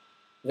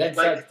 Red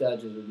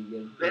Sox-Dodgers would be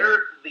good. They're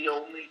the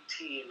only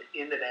team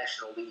in the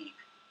National League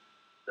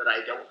that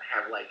I don't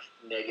have, like,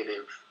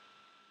 negative...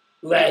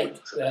 Right.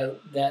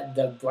 That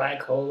the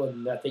black hole of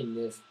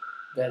nothingness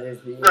that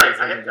is the... Right,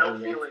 I have no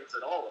feelings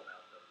at all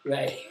about them.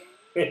 Right.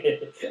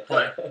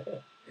 But,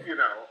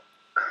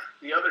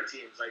 the other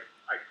teams, I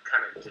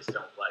kind of just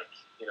don't like,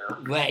 you know?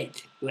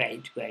 Right.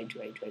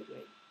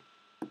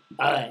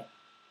 All right.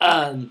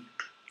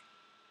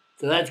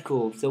 So that's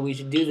cool. So we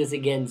should do this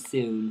again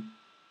soon.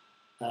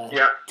 I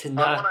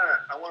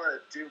want to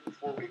do,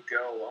 before we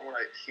go, I want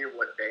to hear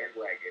what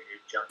bandwagon you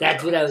jumped on.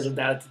 That's what I was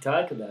about to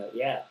talk about,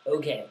 yeah.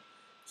 Okay.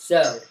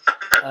 So,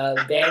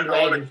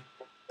 bandwagon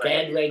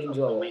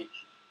Joel.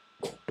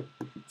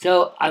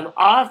 So, I'm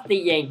off the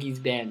Yankees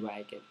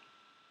bandwagon,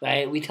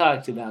 right? We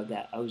talked about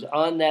that. I was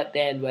on that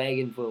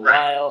bandwagon for a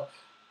while.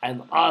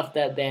 I'm off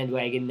that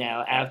bandwagon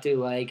now after,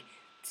 like,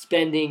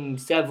 spending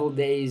several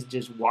days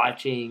just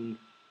watching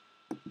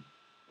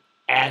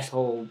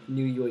asshole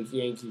New York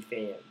Yankee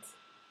fans.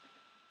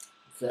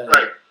 So,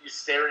 right, you're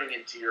staring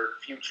into your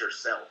future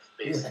self,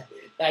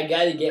 basically. I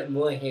gotta get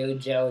more hair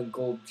gel and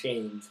gold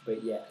chains,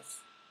 but yes.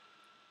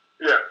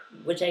 Yeah.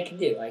 Which I can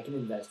do. I can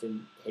invest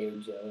in hair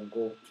gel and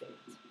gold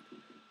chains.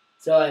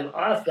 So I'm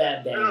off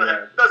that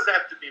bandwagon. It doesn't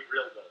have to be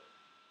real gold.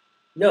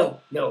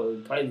 No, it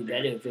would probably be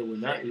better if it were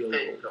not real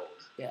gold.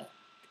 Yeah.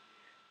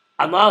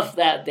 I'm off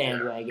that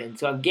bandwagon,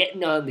 so I'm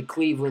getting on the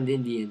Cleveland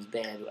Indians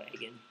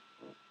bandwagon.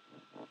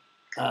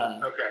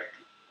 Okay.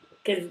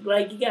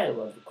 Because, you gotta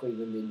love the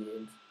Cleveland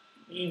Indians.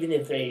 Even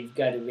if they've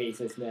got a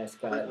racist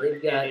mascot.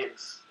 They've got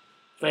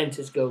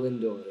Francisco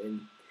Lindor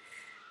and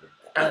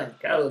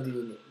gotta love the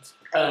Indians.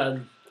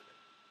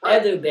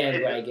 Other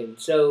bandwagon,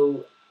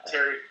 so...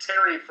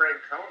 Terry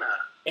Francona.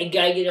 And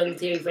gotta get on the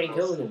Terry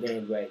Francona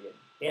bandwagon.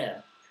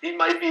 Yeah. He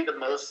might be the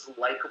most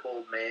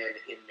likable man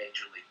in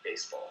Major League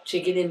Baseball.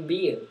 Chicken and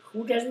beer.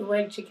 Who doesn't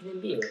like chicken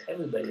and beer?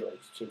 Everybody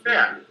likes chicken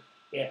and beer.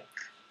 Yeah.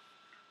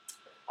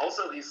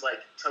 Also, he's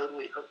like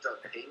totally hooked on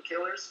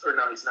painkillers. Or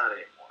no, he's not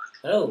anymore.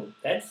 Oh,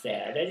 that's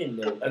sad. I didn't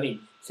know. I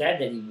mean, sad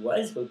that he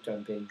was hooked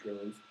on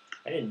painkillers.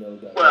 I didn't know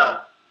about that.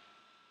 Well,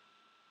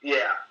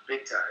 yeah,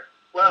 big time.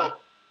 Well,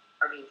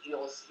 I mean, he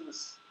has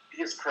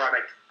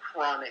chronic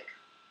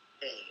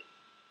pain.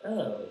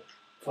 Oh,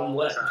 from all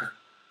what? the time.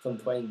 From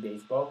playing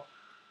baseball?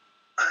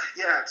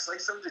 Yeah, it's like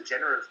some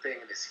degenerative thing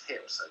in his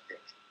hips, I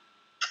think.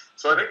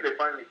 So I think they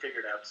finally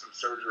figured out some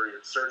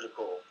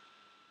surgical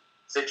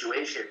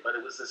situation, but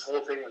it was this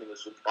whole thing when he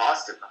was with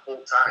Boston. The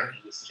whole time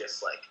he was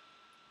just like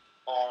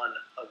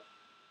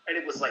and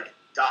it was like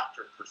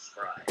doctor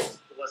prescribed. It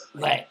wasn't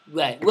like,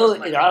 Right. Well,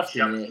 like it often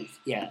junkie. is.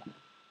 Yeah.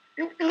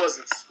 He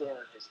wasn't scoring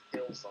his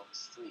pills on the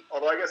street.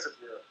 Although I guess if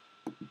you're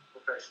a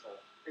professional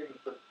in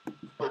the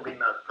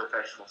arena of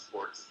professional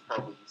sports, it's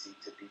probably easy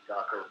to be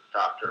doctor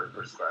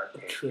prescribed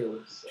True.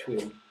 painkillers. So.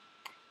 True.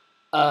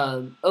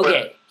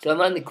 Okay, so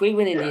I'm on the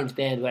Cleveland Indians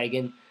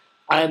bandwagon.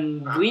 I'm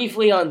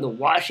briefly on the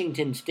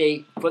Washington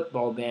State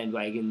football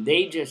bandwagon.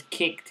 They just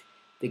kicked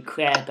the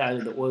crap out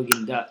of the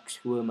Oregon Ducks,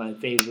 who are my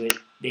favorite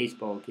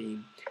baseball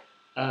team.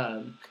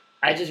 I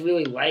just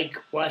really like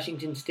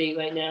Washington State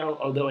right now,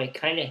 although I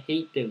kind of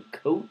hate their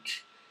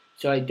coach.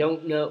 So I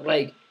don't know,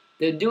 like,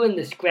 they're doing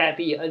the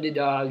scrappy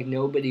underdog,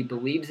 nobody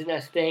believes in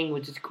us thing,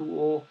 which is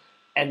cool.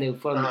 And they're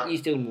from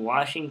Eastern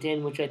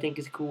Washington, which I think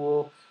is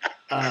cool.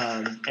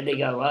 And they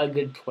got a lot of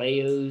good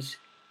players.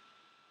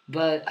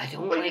 But I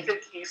don't But you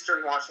think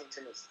Eastern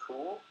Washington is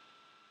cool?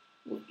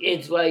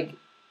 It's like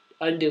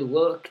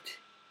underlooked,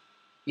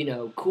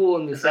 cool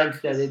in the sense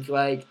that it's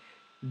like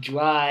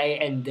dry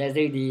and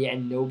deserty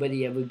and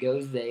nobody ever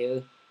goes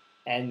there.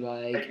 And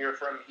like. And you're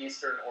from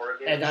Eastern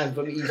Oregon? And I'm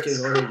from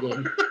Eastern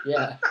Oregon,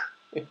 yeah.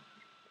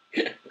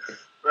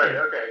 Right,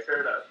 okay,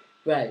 fair enough.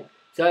 Right.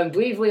 So I'm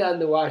briefly on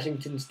the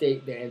Washington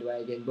State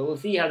bandwagon, but we'll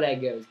see how that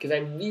goes. Because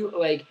I feel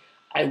like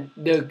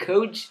their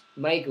coach,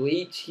 Mike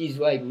Leach, he's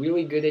like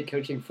really good at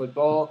coaching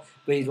football,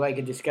 but he's like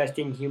a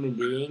disgusting human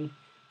being.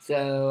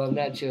 So I'm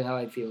not sure how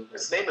I feel.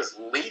 His name is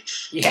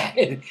Leach? Yeah,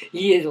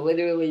 he is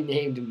literally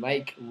named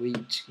Mike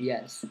Leach,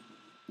 yes.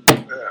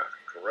 Yeah,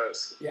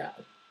 gross. Yeah.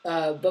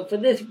 But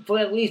for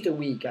at least a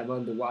week, I'm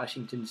on the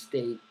Washington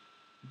State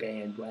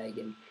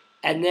bandwagon.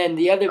 And then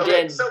the other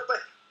okay, sorry.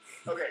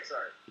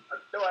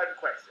 No, I have a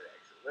question,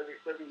 actually.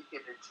 Let me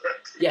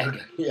interject.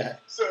 Yeah.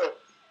 So,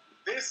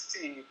 this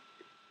team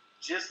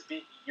just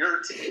beat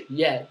your team.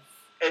 Yes.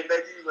 And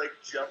then you, like,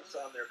 jumped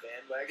on their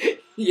bandwagon?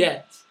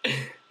 Yes.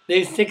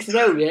 They're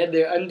 6-0, man.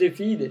 They're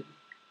undefeated.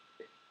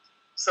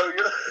 So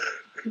you're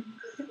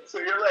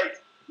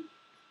like,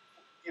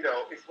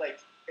 if, like,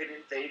 an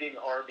invading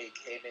army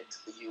came into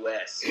the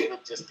U.S., you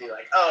would just be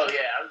like, oh,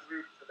 yeah, I was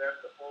rooting for them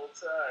the whole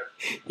time.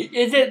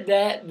 Isn't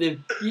that the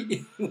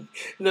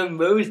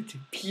most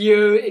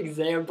pure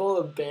example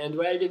of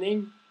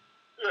bandwagoning?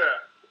 Yeah.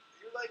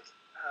 You're like,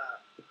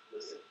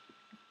 listen,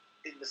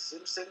 in The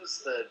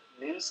Simpsons, the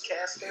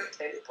newscaster,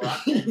 Ted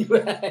Brockman.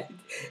 Right.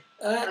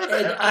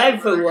 And I,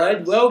 for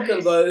one,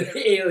 welcome our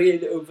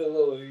alien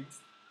overlords.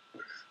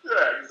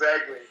 Yeah,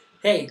 exactly.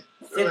 Hey,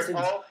 They're Simpsons.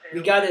 like,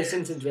 We got a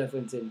Simpsons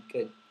reference in.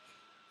 Good.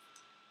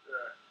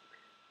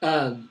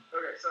 Yeah.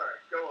 Okay, sorry.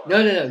 Go on.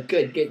 No.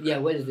 Good. Yeah,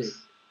 what is it?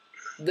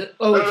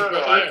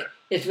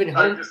 It's been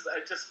home.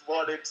 I just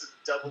wanted to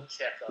double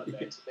check on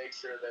that to make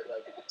sure that,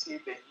 like, the team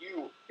that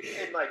you,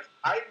 and, like,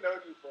 I've known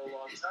you for a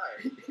long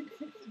time,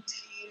 the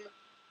team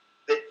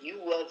that you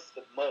love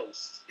the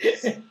most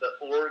is the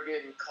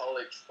Oregon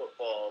college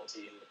football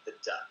team, the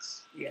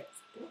Ducks. Yes.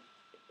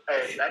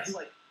 And that's,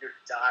 like, your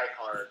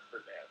die-hard for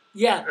them.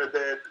 Yeah.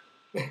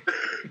 And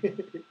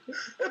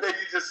then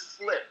you just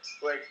flipped,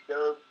 like,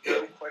 no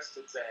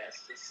questions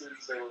asked, as soon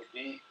as they were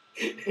beat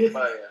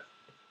by a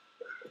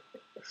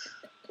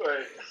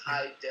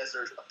high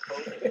desert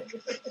opponent.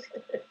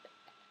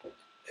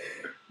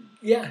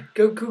 Yeah,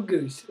 go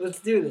Cougars. Let's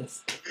do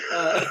this.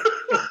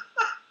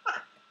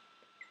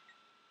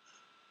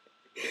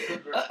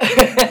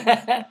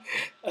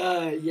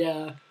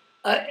 Yeah.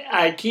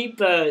 I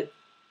keep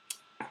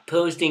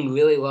posting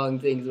really long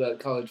things about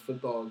college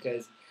football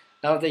because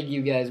I don't think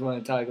you guys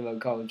want to talk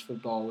about college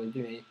football with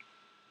me.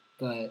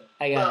 But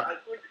I got. It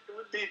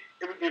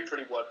would be a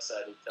pretty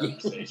one-sided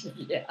conversation.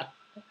 Yeah.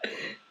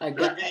 It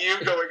would be you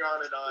going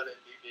on and me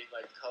being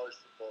like, college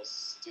football is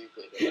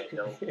stupid and I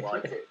don't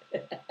like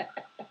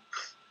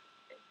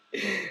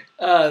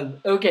it.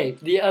 Okay,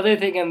 the other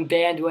thing I'm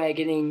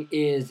bandwagoning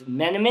is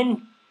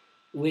menemen,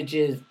 which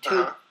is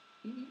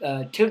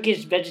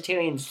Turkish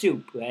vegetarian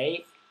soup,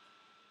 right?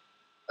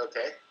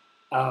 Okay.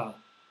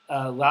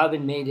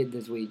 Robin made it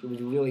this week. It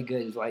was really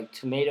good. It's like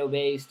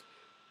tomato-based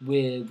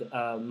with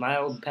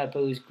mild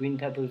peppers, green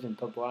peppers, and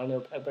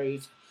poblano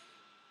peppers.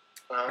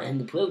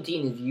 And the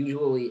protein is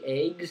usually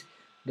eggs,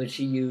 but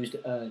she used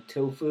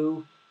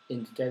tofu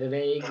instead of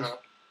eggs.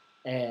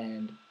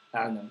 And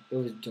I don't know, it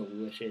was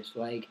delicious.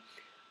 Like,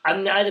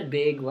 I'm not a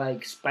big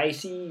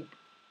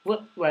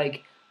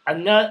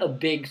I'm not a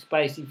big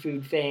spicy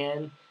food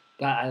fan,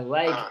 but I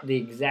like the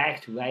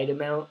exact right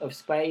amount of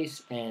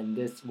spice, and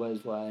this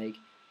was like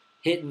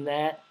hitting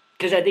that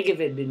Because I think if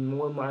it had been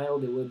more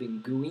mild, it would have been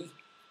gooey.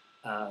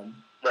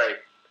 Right.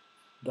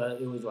 But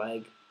it was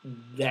like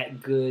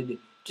that good,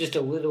 just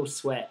a little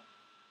sweat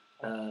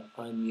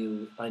on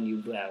your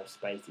brow,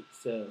 spicy.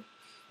 So,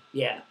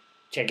 yeah,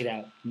 check it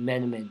out.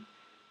 Menemen,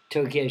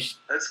 Turkish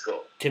That's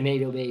cool.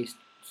 tomato-based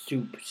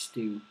soup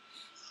stew.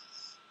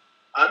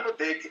 I'm a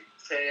big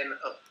fan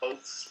of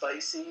both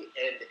spicy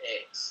and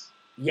eggs.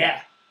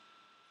 Yeah,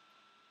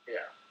 Yeah.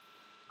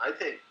 I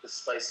think the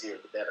spicier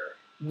the better.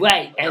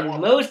 right. I And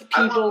want most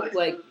I people want my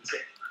like food to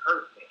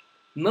hurt me.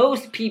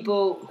 most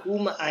people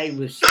whom I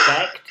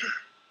respect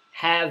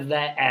have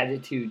that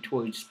attitude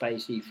towards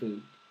spicy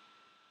food.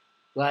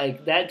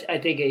 Like that's I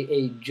think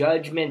a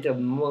judgment of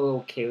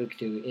moral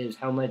character is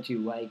how much you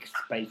like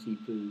spicy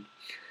food.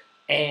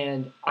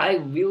 And I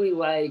really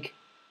like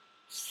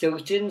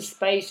certain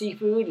spicy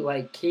food,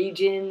 like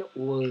Cajun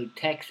or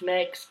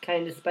Tex-Mex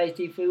kind of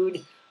spicy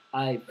food.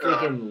 I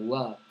freaking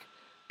love.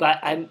 But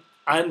I'm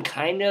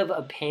kind of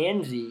a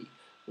pansy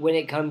when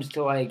it comes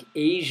to like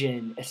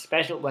Asian,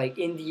 especially like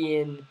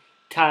Indian,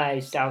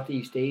 Thai,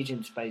 Southeast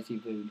Asian spicy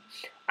food.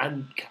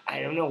 I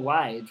don't know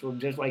why. It's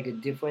just like a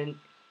different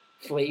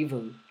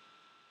flavor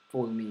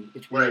for me.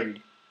 It's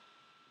weird.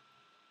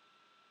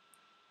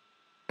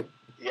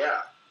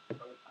 Yeah.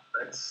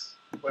 That's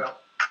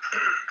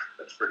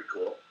that's pretty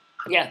cool.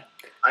 Yeah.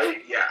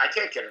 I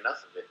can't get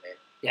enough of it, man.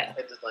 Yeah.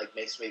 It just like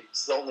makes me.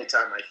 It's the only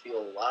time I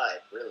feel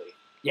alive, really.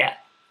 Yeah.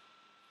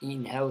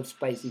 Eating hella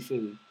spicy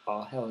food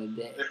all hella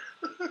day.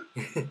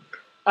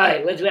 All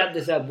right, let's wrap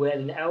this up. We're at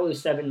 1 hour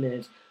 7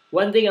 minutes.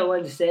 One thing I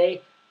wanted to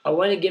say, I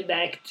want to get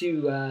back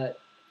to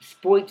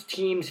sports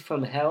teams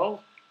from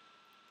hell.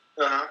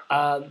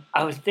 Uh-huh.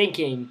 I was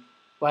thinking,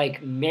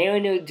 like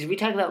Mariners. Did we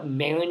talk about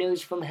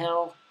Mariners from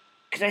hell?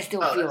 Because I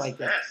still feel like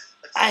that.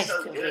 I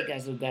still think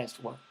that's the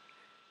best one.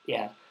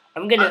 Yeah,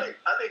 I'm gonna.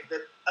 I think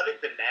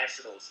the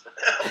Nationals from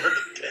hell are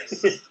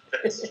the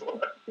best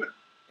one.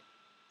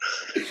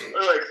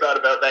 I thought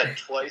about that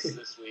twice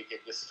this week and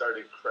just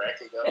started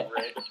cracking up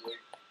randomly.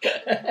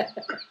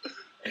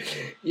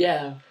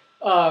 Yeah.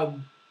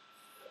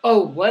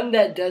 One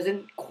that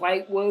doesn't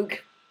quite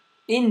work.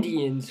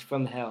 Indians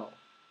from hell.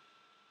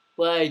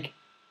 Like,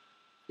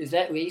 is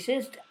that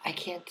racist? I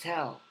can't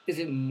tell. Is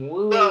it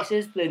more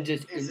racist than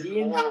just Indians? Indians? Is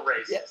it more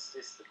racist?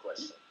 Is the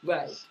question.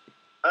 Right.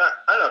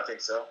 I don't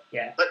think so.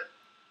 Yeah. But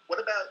what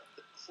about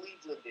the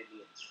Cleveland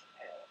Indians from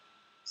hell?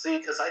 See,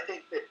 because I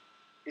think that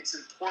it's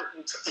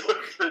important to put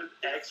the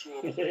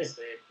actual place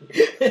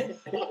name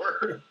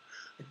for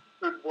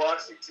the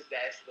Washington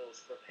Nationals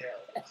from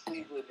hell, the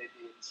Cleveland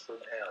Indians from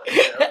hell.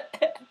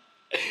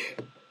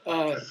 You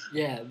know?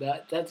 Yeah,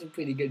 that's a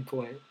pretty good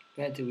point.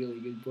 That's a really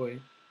good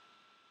point.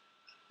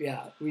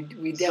 Yeah, we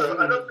definitely. So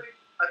I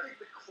think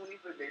the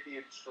Cleveland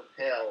Indians from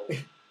hell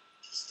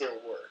still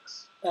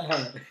works.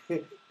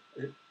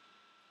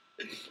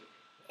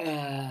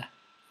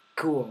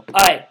 Cool.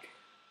 All right,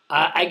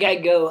 I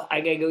gotta go.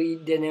 I gotta go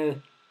eat dinner.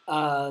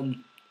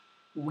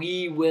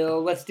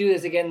 Let's do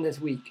this again this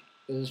week.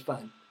 It was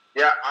fun.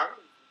 Yeah, I'm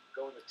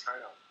going to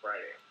China on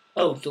Friday.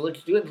 Oh, so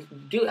let's do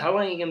it. How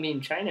long are you gonna be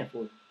in China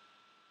for?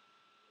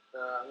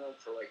 I'm going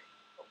for like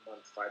a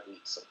month, 5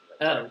 weeks, something like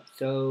that. Oh,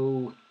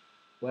 so,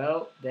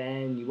 well,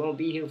 then you won't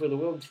be here for the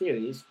World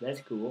Series.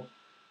 That's cool.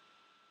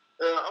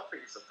 I'll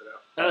figure something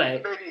out. All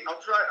right. Maybe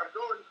I'll try. I'm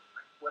going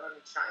when I'm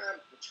in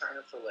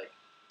China for like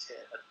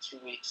 2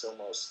 weeks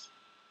almost,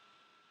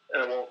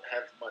 and I won't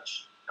have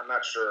much. I'm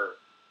not sure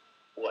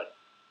what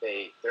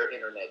their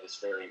internet is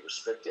very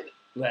restricted.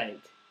 Right.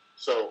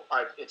 So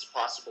it's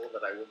possible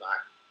that I will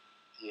not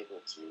be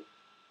able to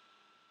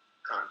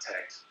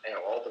contact at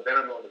all. But then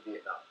I'm going to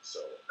Vietnam, so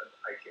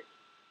I can.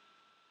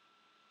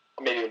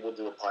 Maybe we'll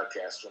do a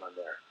podcast when I'm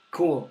there.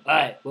 Cool. All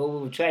right. Well,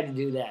 we'll try to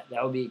do that.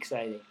 That will be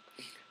exciting.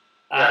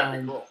 Yeah,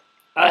 that'd be cool.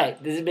 All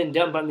right. This has been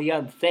Dump on the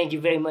Young. Thank you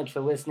very much for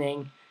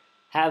listening.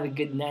 Have a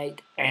good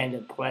night and a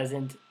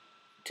pleasant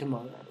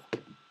tomorrow.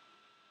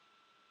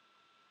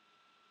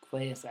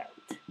 Play us out.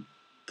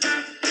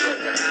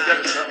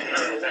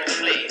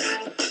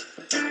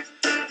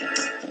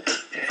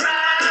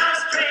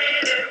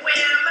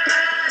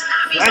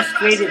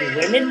 Frustrated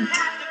women?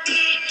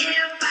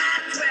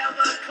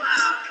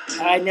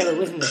 I never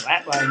listened to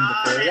that line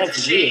before.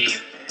 That's weird.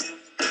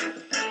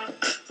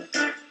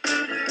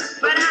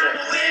 But I'm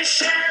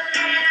wishing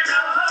and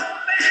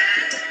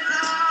hoping,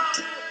 Lord,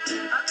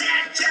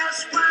 that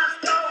just once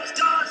those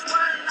doors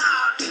were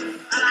locked.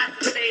 I like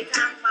to stay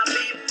time my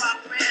bebop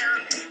man.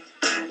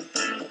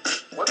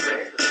 What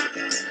band?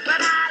 But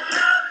I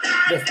love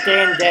that. The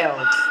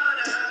Standells.